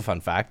here's a fun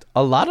fact.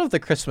 A lot of the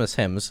Christmas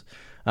hymns,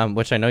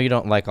 which I know you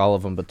don't like all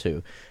of them, but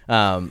two.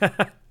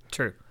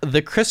 True.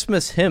 The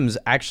Christmas hymns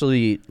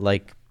actually,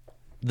 like,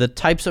 the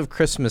types of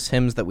Christmas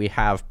hymns that we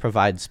have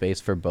provide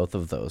space for both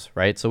of those,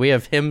 right? So we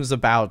have hymns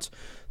about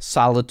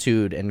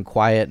solitude and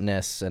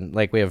quietness, and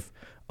like we have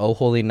 "O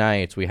Holy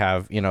Night." We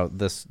have,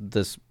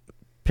 this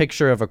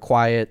picture of a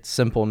quiet,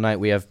 simple night.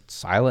 We have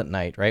 "Silent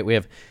Night," right? We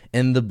have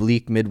 "In the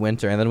Bleak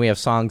Midwinter," and then we have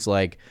songs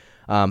like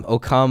 "O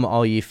come,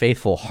 all ye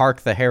faithful,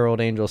 hark the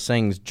herald angel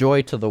sings,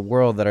 joy to the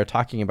world," that are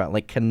talking about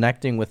like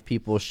connecting with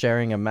people,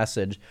 sharing a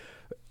message,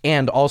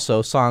 and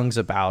also songs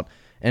about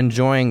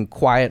enjoying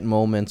quiet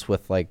moments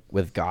with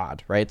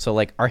God, right? So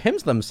like our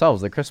hymns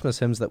themselves, the Christmas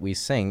hymns that we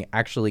sing,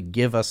 actually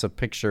give us a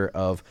picture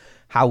of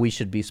how we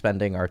should be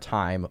spending our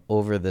time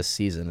over this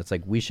season. It's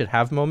like we should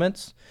have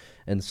moments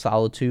in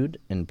solitude,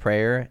 in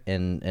prayer,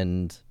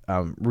 and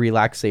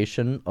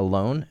relaxation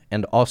alone,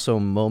 and also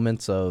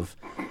moments of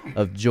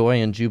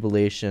joy and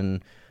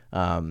jubilation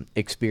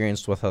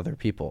experienced with other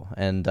people.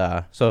 And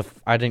so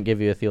if I didn't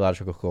give you a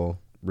theological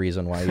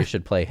reason why you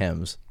should play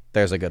hymns,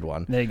 there's a good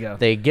one. There you go.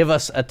 They give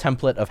us a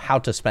template of how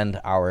to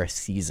spend our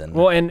season.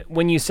 Well, and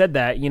when you said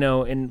that,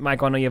 and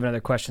Michael, I know you have another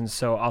question,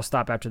 so I'll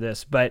stop after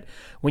this. But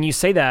when you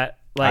say that,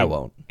 like, I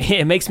won't.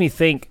 It makes me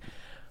think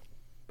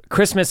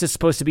Christmas is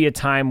supposed to be a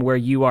time where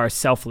you are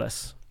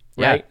selfless,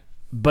 right? Yeah.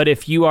 But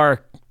if you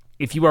are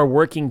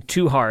working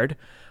too hard,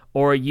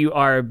 or you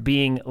are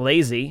being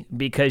lazy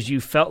because you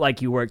felt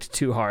like you worked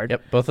too hard.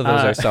 Yep, both of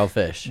those are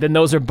selfish. Then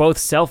those are both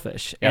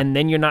selfish. Yep. And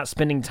then you're not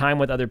spending time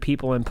with other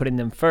people and putting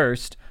them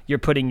first. You're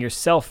putting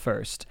yourself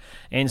first.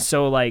 And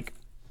so like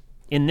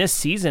in this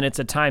season, it's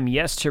a time,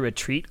 yes, to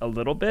retreat a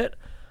little bit,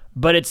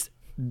 but it's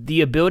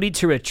the ability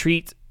to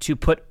retreat to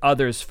put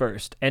others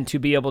first and to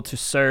be able to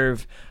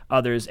serve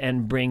others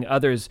and bring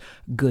others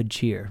good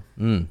cheer.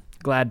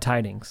 Glad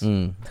tidings.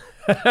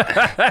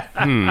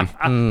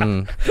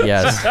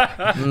 Yes.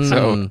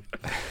 So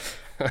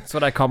that's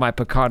what I call my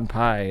pecan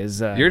pie.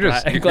 Is you're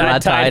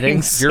glad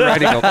tidings. You're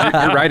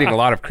writing a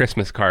lot of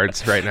Christmas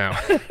cards right now.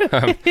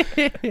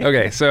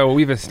 Okay, so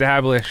we've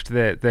established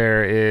that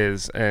there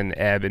is an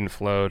ebb and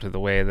flow to the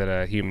way that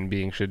a human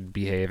being should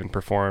behave and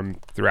perform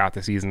throughout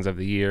the seasons of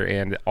the year,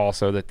 and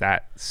also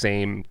that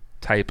same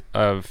type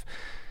of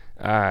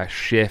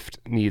shift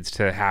needs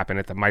to happen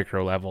at the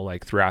micro level,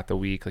 like throughout the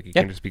week. Like you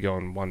can't just be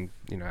going one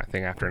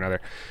thing after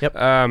another.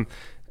 Yep.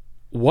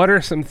 What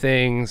are some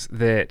things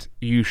that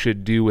you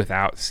should do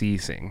without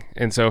ceasing?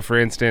 And so, for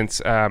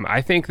instance,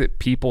 I think that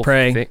people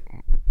pray.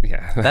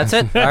 Yeah, That's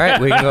it. All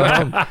right, we can go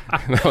home.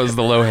 That was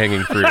the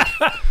low-hanging fruit.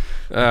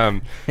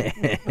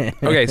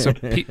 Okay, so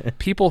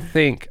people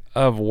think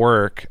of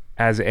work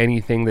as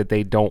anything that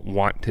they don't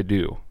want to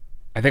do.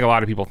 I think a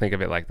lot of people think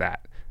of it like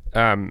that.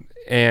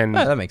 And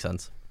that makes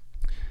sense.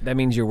 That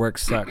means your work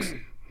sucks.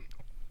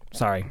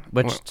 Sorry.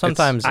 Which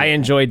sometimes I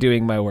enjoy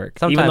doing my work.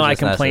 Even though I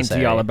complained to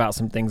y'all necessary. about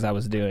some things I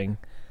was doing,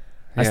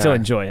 I still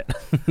enjoy it.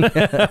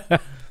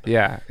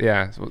 Yeah.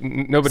 So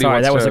nobody. Sorry,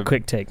 wants that was to, a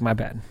quick take. My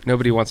bad.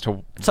 Nobody wants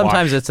to.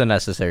 Sometimes wash. it's a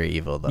necessary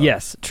evil, though.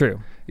 Yes, true.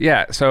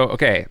 Yeah. So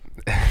okay,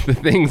 the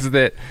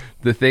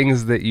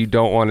things that you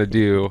don't want to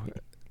do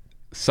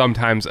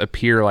sometimes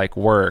appear like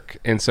work,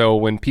 and so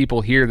when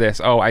people hear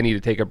this, oh, I need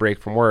to take a break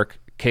from work,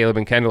 Caleb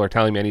and Kendall are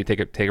telling me I need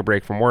to take a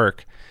break from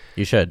work.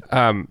 You should.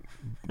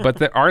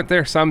 But aren't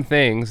there some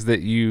things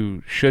that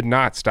you should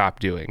not stop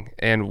doing?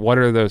 And what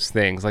are those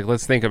things? Like,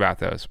 let's think about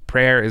those.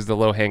 Prayer is the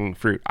low-hanging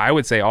fruit. I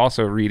would say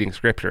also reading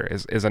scripture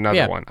is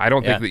another one. I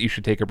don't think that you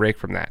should take a break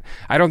from that.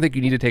 I don't think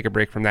you need to take a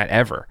break from that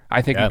ever.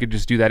 I think you could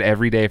just do that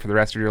every day for the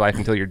rest of your life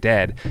until you're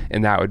dead,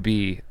 and that would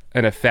be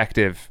an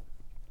effective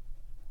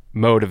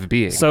mode of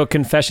being. So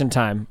confession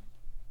time.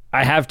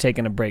 I have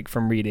taken a break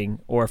from reading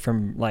or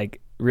from like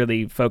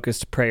really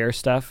focused prayer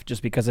stuff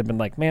just because I've been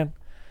like, man,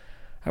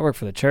 I work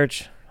for the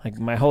church. Like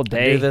my whole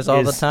day I do this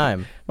all the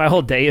time. My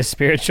whole day is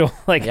spiritual.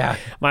 Like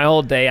my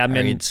whole day I'm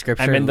in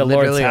scripture I'm in the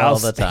Lord's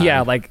house. All the time.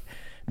 Yeah, like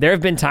there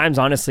have been times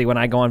honestly when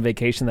I go on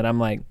vacation that I'm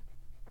like,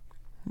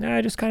 nah,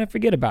 I just kind of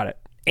forget about it.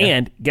 Yeah.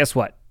 And guess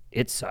what?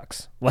 It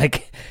sucks.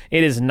 Like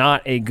it is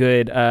not a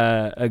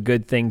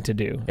good thing to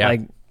do. Yeah.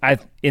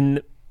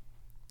 Like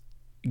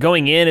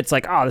going in, it's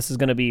like, oh, this is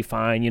going to be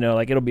fine. You know,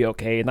 like it'll be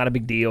okay. Not a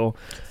big deal.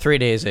 3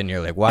 days in,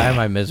 you're like, why am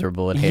I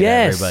miserable and hate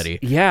everybody?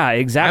 Yeah,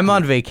 exactly. I'm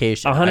on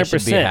vacation. 100%. I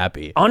should be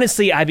happy.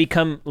 Honestly, I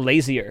become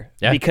lazier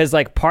because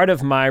like part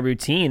of my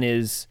routine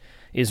is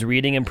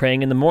reading and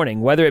praying in the morning,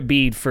 whether it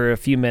be for a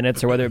few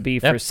minutes or whether it be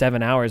for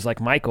 7 hours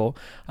like Michael.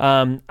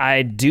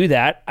 I do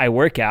that. I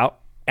work out.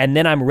 And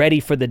then I'm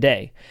ready for the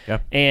day.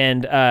 Yep.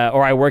 And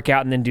or I work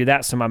out and then do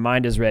that so my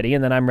mind is ready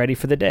and then I'm ready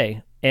for the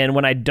day. And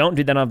when I don't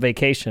do that on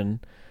vacation,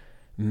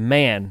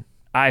 man,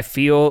 I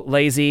feel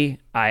lazy.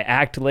 I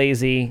act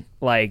lazy.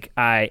 Like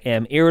I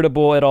am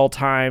irritable at all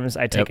times.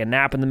 I take a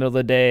nap in the middle of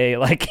the day.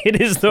 Like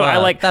it is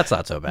that's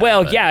not so bad.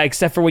 Well, yeah,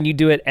 except for when you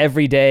do it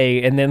every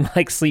day and then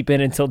like sleep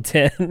in until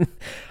 10.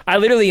 I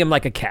literally am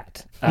like a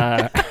cat.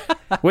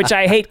 Which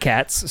I hate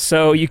cats,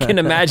 so you can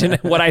imagine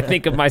what I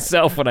think of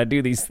myself when I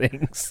do these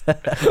things.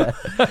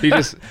 He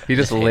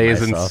just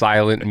lays in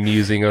silent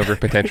musing over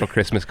potential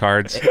Christmas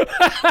cards.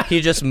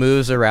 He just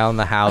moves around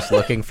the house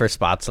looking for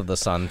spots of the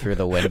sun through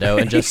the window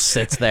and just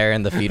sits there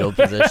in the fetal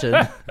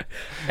position.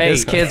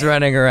 His kid's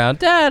running around.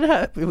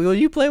 Dad, will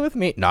you play with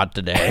me? Not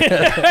today.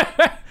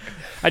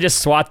 I just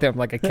swat them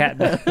like a cat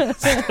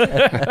does.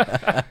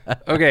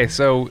 Okay,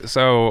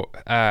 so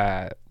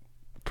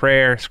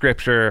prayer,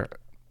 scripture.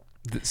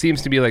 It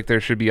seems to be like there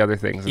should be other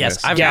things in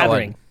this. I've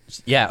gathering.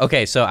 Yeah,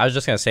 okay, so I was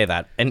just going to say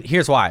that. And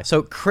here's why.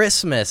 So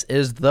Christmas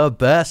is the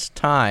best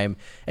time.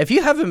 If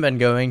you haven't been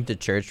going to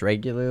church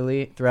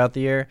regularly throughout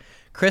the year,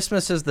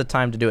 Christmas is the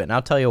time to do it. And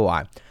I'll tell you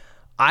why.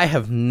 I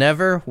have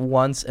never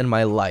once in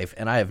my life,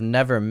 and I have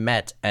never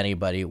met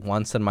anybody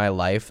once in my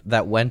life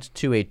that went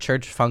to a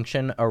church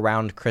function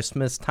around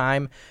Christmas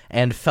time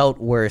and felt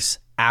worse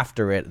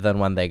after it than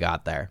when they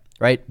got there,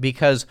 right?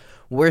 Because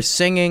we're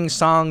singing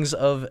songs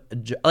of,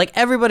 like,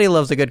 everybody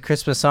loves a good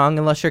Christmas song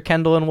unless you're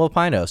Kendall and Will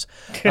Pinos.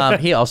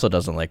 He also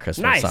doesn't like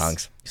Christmas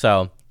songs.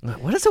 So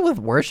what is it with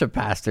worship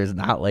pastors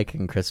not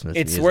liking Christmas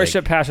music? It's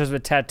worship pastors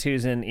with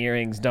tattoos and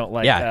earrings don't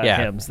like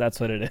hymns. That's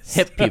what it is.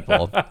 Hip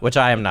people, which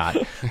I am not.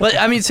 But,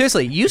 I mean,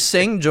 seriously, you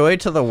sing Joy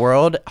to the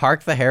World,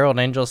 Hark the Herald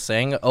Angels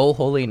Sing, Oh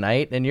Holy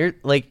Night, and you're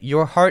like,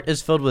 your heart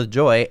is filled with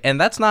joy,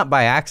 and that's not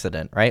by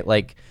accident, right?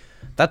 Like,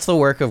 that's the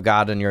work of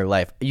God in your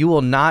life. You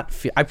will not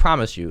feel, I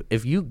promise you,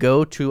 if you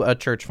go to a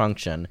church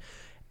function,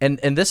 and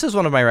this is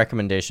one of my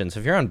recommendations,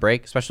 if you're on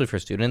break, especially for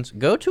students,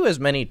 go to as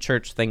many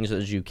church things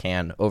as you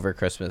can over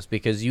Christmas,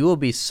 because you will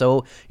be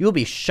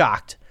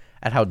shocked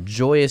at how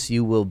joyous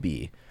you will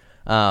be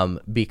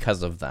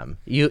because of them.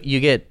 You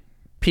get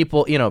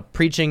people,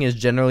 preaching is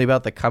generally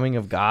about the coming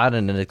of God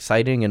and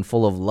exciting and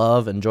full of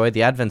love and joy.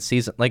 The Advent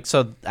season,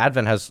 so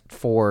Advent has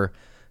 4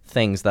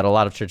 things that a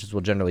lot of churches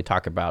will generally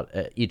talk about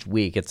each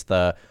week. It's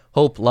the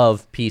hope,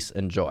 love, peace,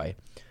 and joy.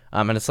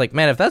 And it's like,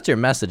 man, if that's your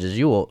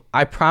message,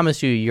 I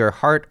promise you, your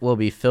heart will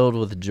be filled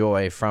with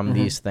joy from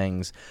these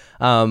things.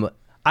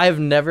 I've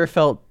never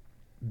felt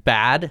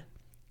bad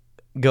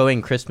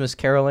going Christmas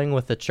caroling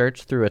with the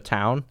church through a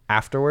town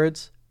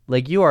afterwards.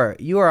 Like you are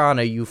on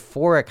a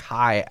euphoric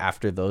high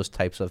after those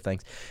types of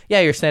things.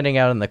 Yeah, you're standing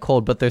out in the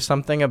cold, but there's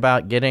something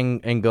about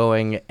getting and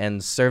going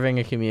and serving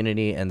a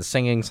community and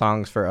singing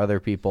songs for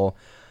other people.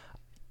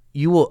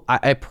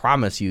 I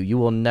promise you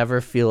will never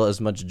feel as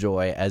much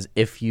joy as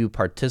if you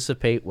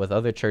participate with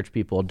other church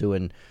people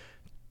doing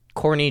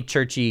corny,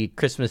 churchy,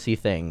 Christmassy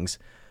things.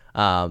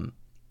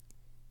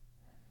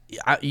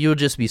 You'll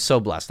just be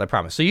so blessed, I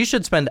promise. So you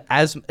should spend,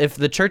 if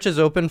the church is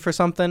open for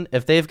something,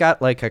 if they've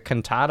got like a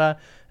cantata,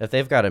 if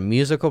they've got a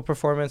musical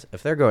performance,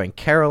 if they're going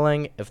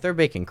caroling, if they're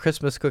baking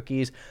Christmas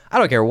cookies, I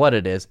don't care what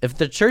it is. If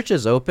the church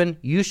is open,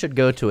 you should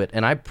go to it,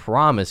 and I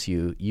promise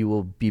you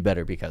will be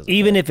better because of it.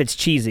 Even if it's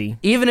cheesy.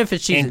 Even if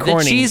it's cheesy. And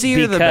corny, the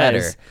cheesier, the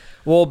better.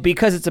 Well,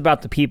 because it's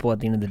about the people at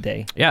the end of the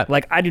day. Yeah.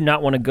 Like, I do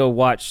not want to go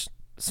watch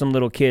some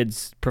little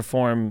kids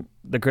perform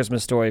the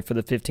Christmas story for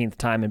the 15th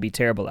time and be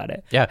terrible at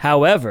it. Yeah.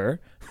 However,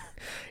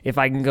 if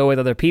I can go with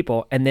other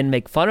people and then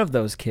make fun of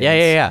those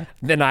kids,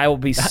 then I will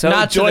be so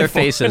not joyful. To their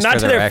faces, not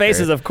to their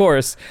faces, of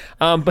course.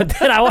 But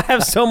then I will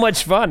have so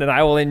much fun and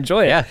I will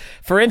enjoy it. Yeah.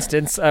 For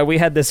instance, we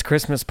had this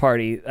Christmas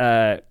party.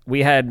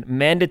 We had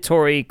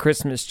mandatory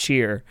Christmas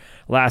cheer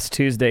last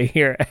Tuesday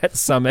here at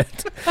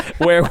Summit,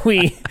 where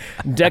we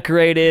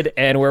decorated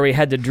and where we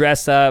had to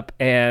dress up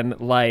and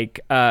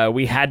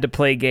we had to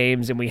play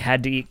games and we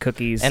had to eat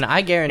cookies. And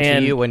I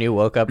guarantee you, when you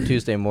woke up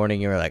Tuesday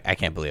morning, you were like, I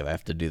can't believe I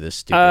have to do this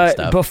stupid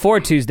stuff. Before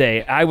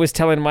Tuesday, I was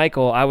telling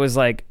Michael, I was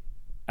like,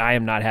 I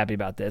am not happy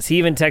about this. He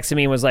even texted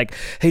me and was like,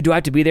 hey, do I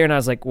have to be there? And I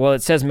was like, well,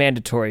 it says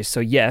mandatory,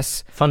 so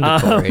yes.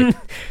 Fundatory.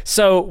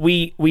 So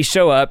we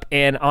show up,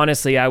 and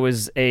honestly, I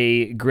was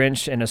a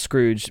Grinch and a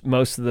Scrooge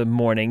most of the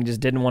morning, just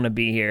didn't want to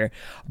be here.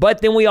 But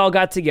then we all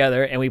got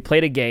together, and we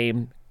played a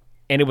game,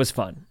 and it was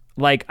fun.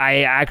 Like,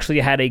 I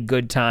actually had a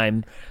good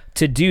time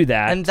to do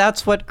that. And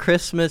that's what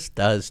Christmas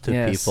does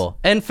to people.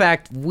 In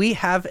fact, we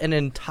have an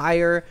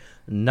entire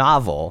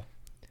novel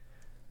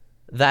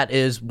that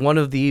is one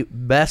of the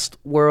best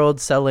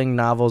world-selling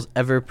novels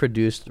ever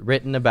produced,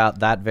 written about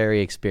that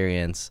very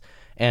experience.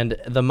 And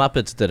the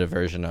Muppets did a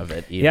version of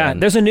it, even. Yeah,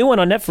 there's a new one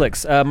on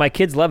Netflix. My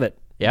kids love it.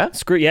 Yeah?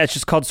 Yeah, it's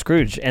just called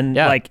Scrooge. And,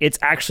 it's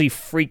actually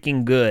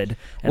freaking good.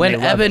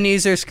 When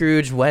Ebenezer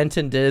Scrooge went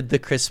and did the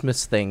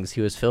Christmas things, he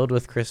was filled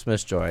with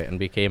Christmas joy and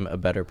became a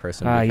better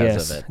person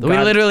because of it. We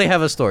literally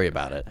have a story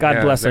about it.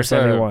 God bless us,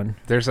 everyone.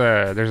 There's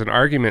an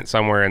argument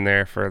somewhere in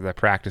there for the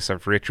practice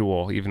of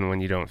ritual, even when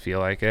you don't feel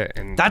like it.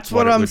 And that's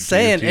what I'm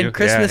saying. And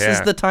Christmas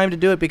is the time to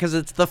do it because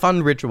it's the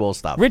fun ritual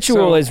stuff.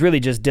 Ritual is really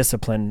just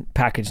discipline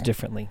packaged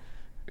differently.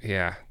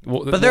 Yeah.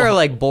 But there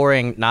are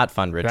boring, not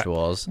fun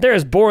rituals.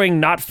 There's boring,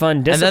 not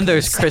fun disciplines. And then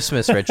there's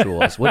Christmas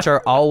rituals, which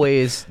are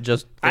always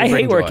just... I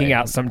hate working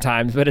out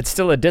sometimes, but it's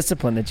still a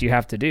discipline that you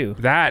have to do.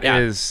 That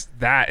is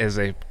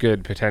a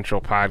good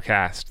potential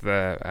podcast,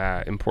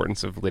 the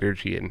importance of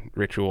liturgy and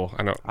ritual.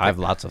 I have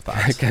lots of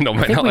thoughts. Kendall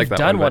might not like that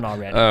one. We've done one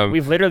already.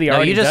 We've literally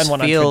already done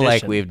one on tradition. You just feel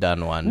like we've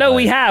done one. No,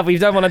 we have. We've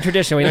done one on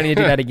tradition. We don't need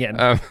to do that again.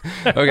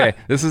 Okay,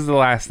 this is the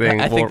last thing.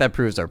 I think that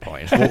proves our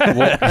point.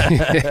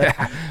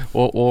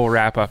 We'll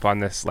wrap up on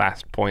this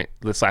last point,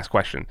 this last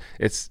question.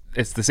 It's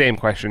the same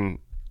question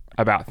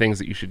about things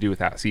that you should do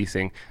without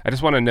ceasing. I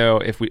just want to know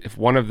if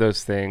one of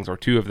those things or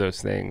two of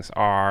those things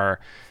are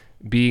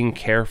being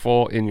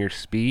careful in your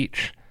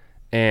speech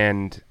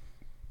and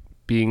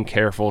being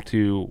careful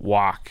to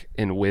walk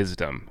in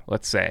wisdom,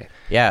 let's say.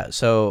 Yeah,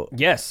 so...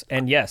 Yes,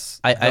 and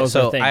yes.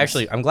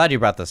 I'm glad you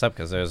brought this up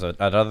because there's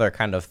another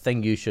kind of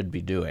thing you should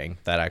be doing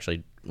that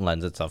actually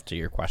lends itself to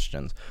your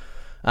questions.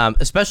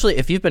 Especially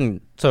if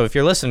if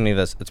you're listening to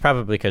this, it's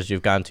probably because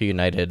you've gone to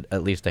United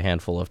at least a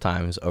handful of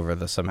times over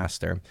the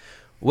semester,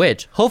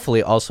 which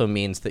hopefully also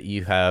means that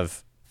you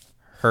have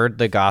heard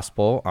the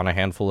gospel on a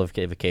handful of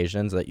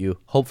occasions, that you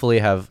hopefully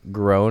have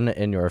grown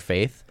in your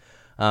faith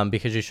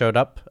because you showed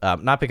up,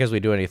 not because we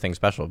do anything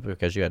special, but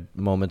because you had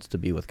moments to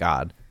be with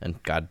God,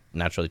 and God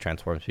naturally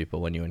transforms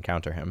people when you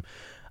encounter him.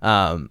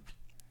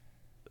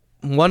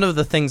 One of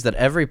the things that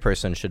every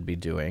person should be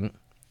doing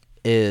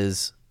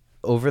is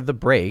over the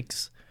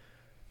breaks,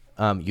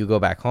 you go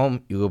back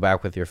home, you go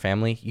back with your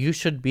family, you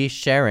should be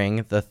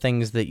sharing the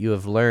things that you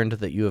have learned,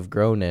 that you have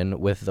grown in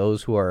with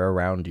those who are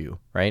around you,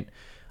 right?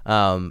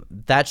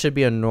 That should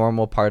be a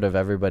normal part of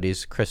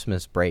everybody's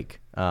Christmas break.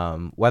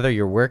 Whether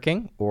you're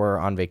working or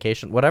on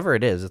vacation, whatever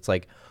it is, it's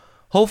like,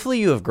 hopefully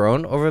you have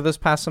grown over this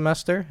past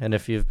semester. And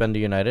if you've been to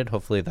United,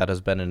 hopefully that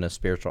has been in a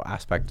spiritual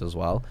aspect as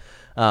well.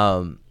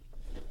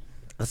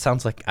 That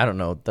sounds like, I don't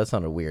know, that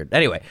sounded weird.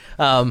 Anyway,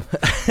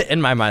 in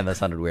my mind, that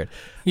sounded weird.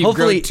 You've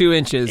grown 2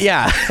 inches.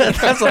 Yeah,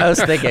 that's what I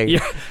was thinking.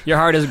 Your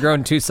heart has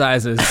grown 2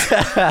 sizes.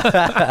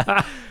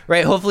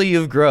 Right, hopefully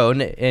you've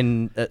grown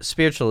in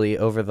spiritually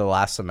over the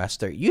last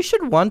semester. You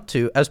should want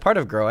to, as part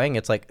of growing,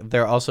 it's like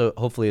there also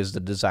hopefully is the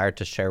desire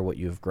to share what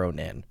you've grown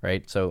in,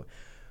 right? So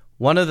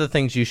one of the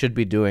things you should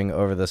be doing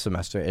over the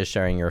semester is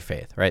sharing your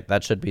faith, right?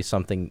 That should be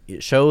something,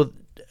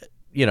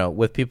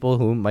 with people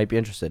who might be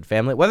interested.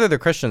 Family, whether they're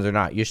Christians or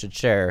not, you should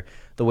share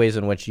the ways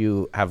in which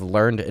you have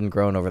learned and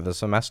grown over the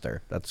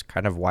semester. That's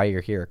kind of why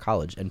you're here at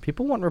college. And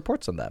people want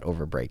reports on that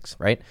over breaks,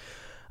 right?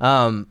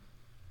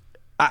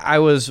 I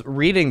was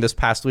reading this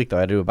past week, though.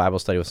 I do a Bible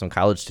study with some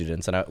college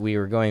students, and we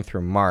were going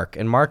through Mark.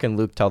 And Mark and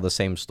Luke tell the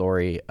same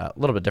story, a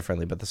little bit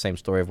differently, but the same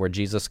story of where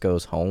Jesus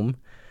goes home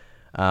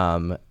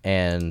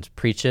and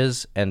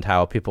preaches and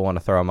how people want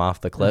to throw him off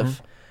the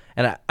cliff.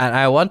 Mm-hmm. And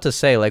I want to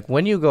say,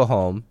 when you go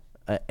home,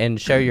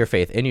 and share your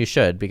faith, and you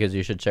should, because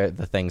you should share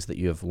the things that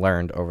you have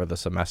learned over the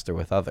semester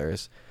with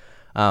others.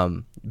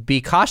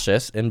 Be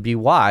cautious and be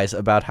wise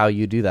about how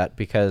you do that,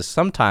 because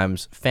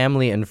sometimes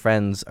family and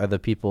friends are the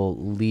people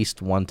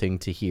least wanting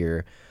to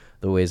hear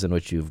the ways in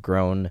which you've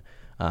grown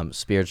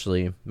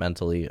spiritually,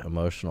 mentally,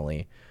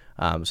 emotionally.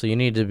 So you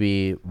need to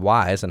be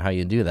wise in how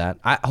you do that.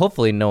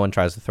 Hopefully no one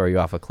tries to throw you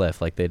off a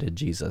cliff like they did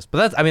Jesus.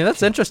 But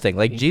that's interesting.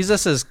 Like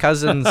Jesus's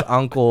cousins,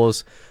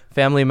 uncles,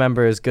 family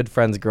members, good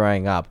friends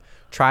growing up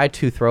tried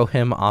to throw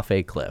him off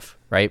a cliff,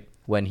 right?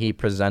 When he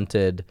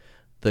presented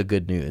the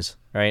good news,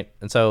 right?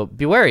 And so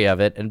be wary of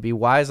it and be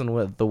wise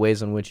in the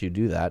ways in which you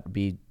do that.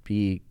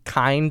 Be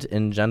kind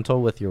and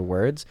gentle with your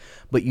words,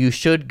 but you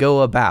should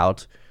go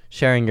about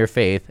sharing your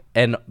faith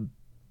and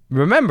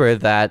remember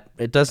that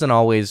it doesn't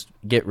always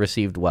get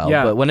received well.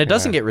 Yeah. But when it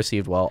doesn't get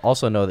received well,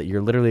 also know that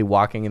you're literally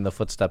walking in the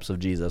footsteps of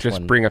Jesus.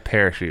 Just bring a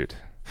parachute.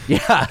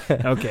 Yeah.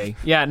 Okay.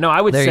 Yeah, no,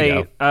 I would There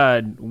you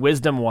say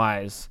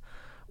wisdom-wise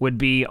would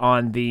be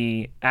on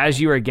as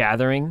you are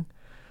gathering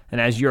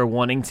and as you're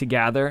wanting to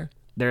gather,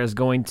 there's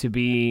going to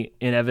be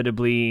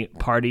inevitably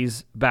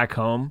parties back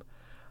home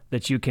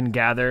that you can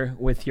gather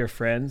with your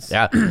friends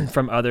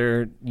from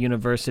other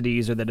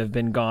universities or that have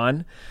been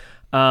gone.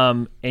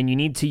 And you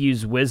need to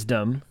use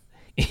wisdom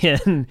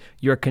in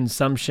your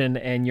consumption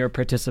and your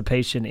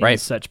participation in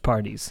such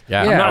parties.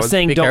 Yeah. I'm not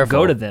saying don't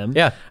careful. go to them.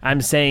 Yeah.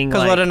 I'm saying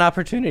Because what an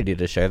opportunity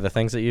to share the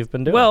things that you've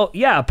been doing. well,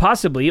 yeah,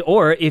 possibly.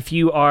 Or if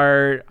you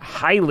are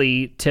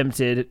highly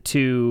tempted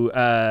to,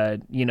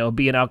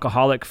 be an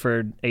alcoholic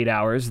for 8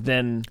 hours,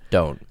 then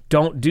don't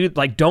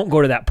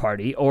go to that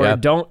party, or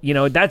don't,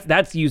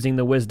 that's using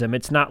the wisdom.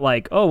 It's not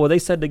like, oh, well, they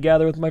said to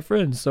gather with my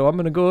friends, so I'm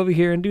going to go over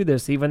here and do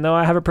this, even though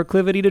I have a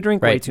proclivity to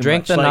drink way too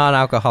Drink much. the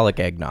non-alcoholic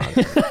eggnog.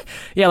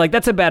 Yeah, like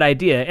that's a bad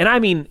idea. And I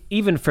mean,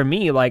 even for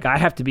me, like I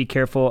have to be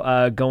careful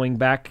going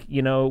back,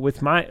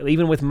 with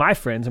my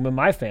friends and with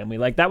my family.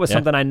 Like that was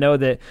something I know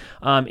that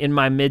in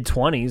my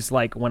mid-20s,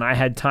 like when I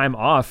had time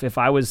off, if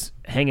I was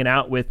hanging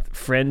out with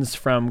friends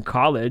from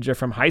college or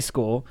from high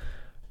school,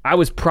 I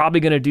was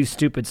probably going to do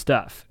stupid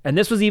stuff. And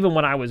this was even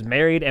when I was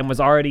married and was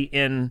already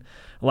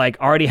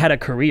had a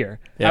career.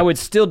 Yeah. I would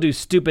still do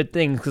stupid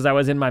things because I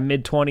was in my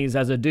mid-20s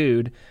as a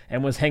dude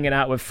and was hanging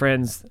out with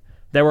friends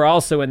that were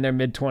also in their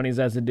mid-20s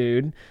as a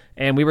dude.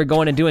 And we were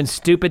going and doing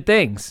stupid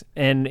things.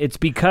 And it's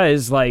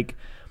because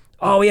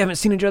we haven't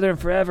seen each other in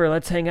forever.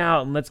 Let's hang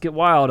out and let's get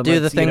wild. And do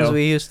the things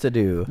we used to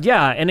do.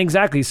 Yeah, and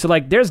exactly. So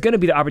there's going to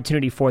be the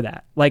opportunity for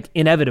that,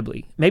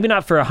 inevitably. Maybe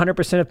not for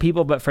 100% of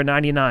people, but for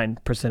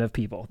 99% of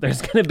people.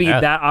 There's going to be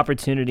that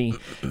opportunity.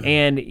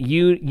 And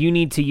you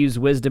need to use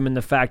wisdom in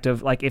the fact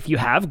of, if you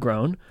have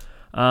grown,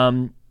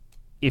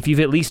 if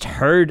you've at least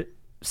heard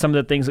some of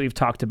the things that we've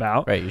talked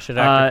about. Right, you should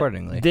act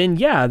accordingly. Then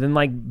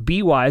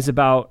be wise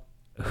about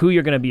who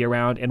you're going to be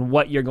around and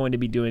what you're going to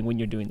be doing when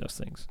you're doing those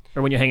things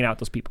or when you're hanging out with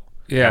those people.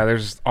 Yeah,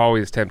 there's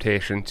always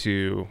temptation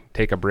to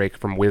take a break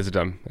from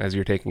wisdom as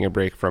you're taking a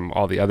break from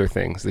all the other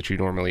things that you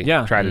normally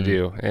try to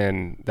do.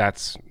 And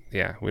that's,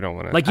 we don't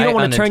want to... you don't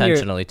want to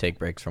unintentionally take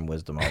breaks from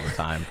wisdom all the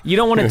time. You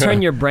don't want to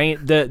turn your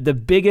brain... The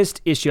biggest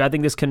issue, I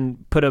think this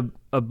can put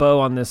a bow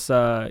on this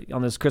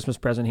Christmas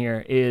present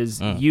here,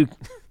 is you...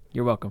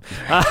 You're welcome.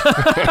 Wrap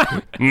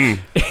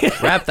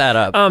that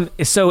up.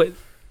 So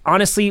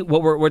honestly,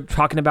 what we're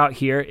talking about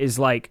here is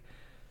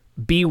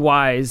be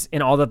wise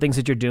in all the things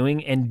that you're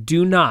doing and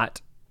do not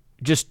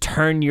just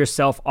turn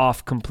yourself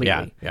off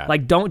completely. Yeah.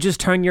 Don't just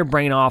turn your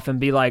brain off and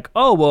be like,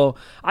 oh, well,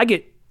 I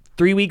get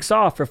 3 weeks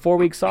off or 4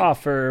 weeks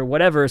off or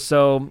whatever.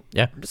 So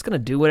I'm just going to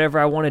do whatever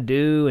I want to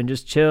do and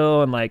just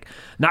chill and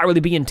not really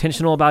be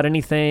intentional about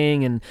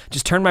anything and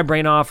just turn my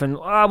brain off and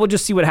we'll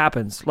just see what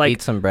happens.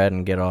 Eat some bread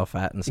and get all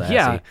fat and sassy.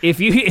 Yeah. If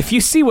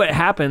you see what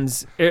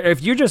happens,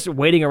 if you're just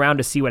waiting around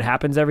to see what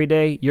happens every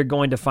day, you're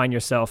going to find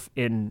yourself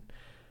in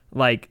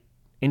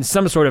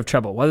some sort of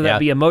trouble, whether that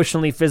be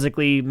emotionally,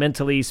 physically,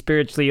 mentally,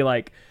 spiritually,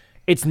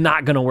 it's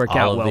not going to work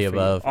out well for you.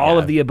 All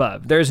of the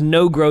above. There's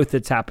no growth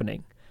that's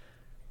happening.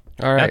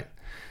 All right.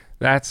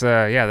 That's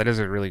that is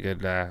a really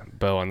good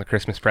bow on the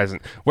Christmas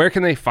present. Where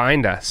can they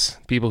find us?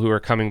 People who are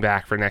coming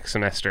back for next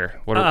semester.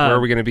 Where are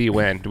we going to be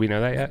when? Do we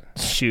know that yet?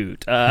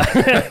 Shoot,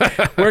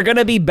 we're going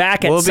to be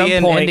back at some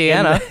point. We'll be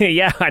in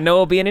Indiana. I know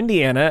we'll be in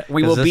Indiana.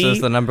 This is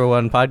the number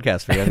one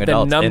podcast for young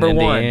adults. The number in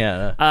one.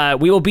 Indiana.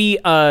 We will be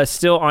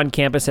still on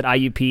campus at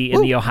IUP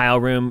in the Ohio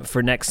room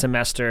for next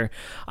semester,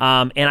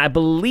 and I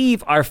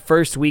believe our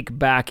first week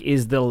back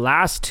is the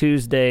last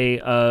Tuesday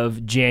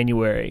of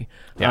January.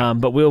 Yeah.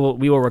 But we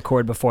will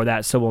record before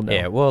that, so we'll know.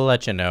 Yeah, we'll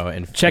let you know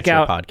in check future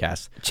out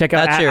podcasts. Check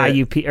out at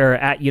IUP or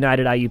at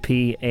United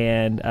IUP,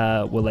 and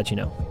we'll let you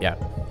know. Yeah.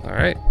 All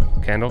right,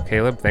 Kendall,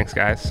 Caleb, thanks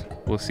guys.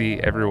 We'll see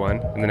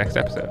everyone in the next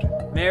episode.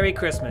 Merry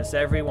Christmas,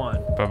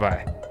 everyone.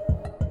 Bye-bye.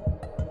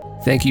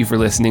 Thank you for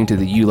listening to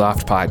the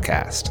ULoft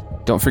podcast.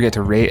 Don't forget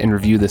to rate and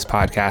review this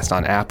podcast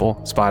on Apple,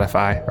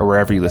 Spotify, or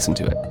wherever you listen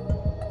to it.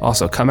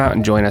 Also, come out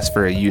and join us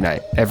for a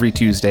U-Night every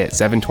Tuesday at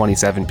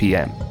 7:27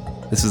 p.m.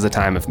 This is a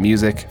time of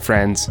music,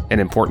 friends,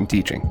 and important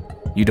teaching.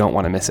 You don't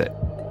want to miss it.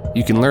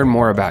 You can learn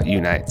more about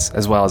U-Nights,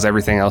 as well as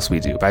everything else we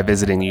do, by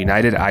visiting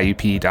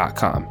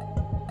unitediup.com.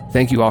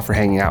 Thank you all for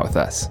hanging out with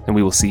us, and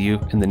we will see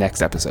you in the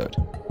next episode.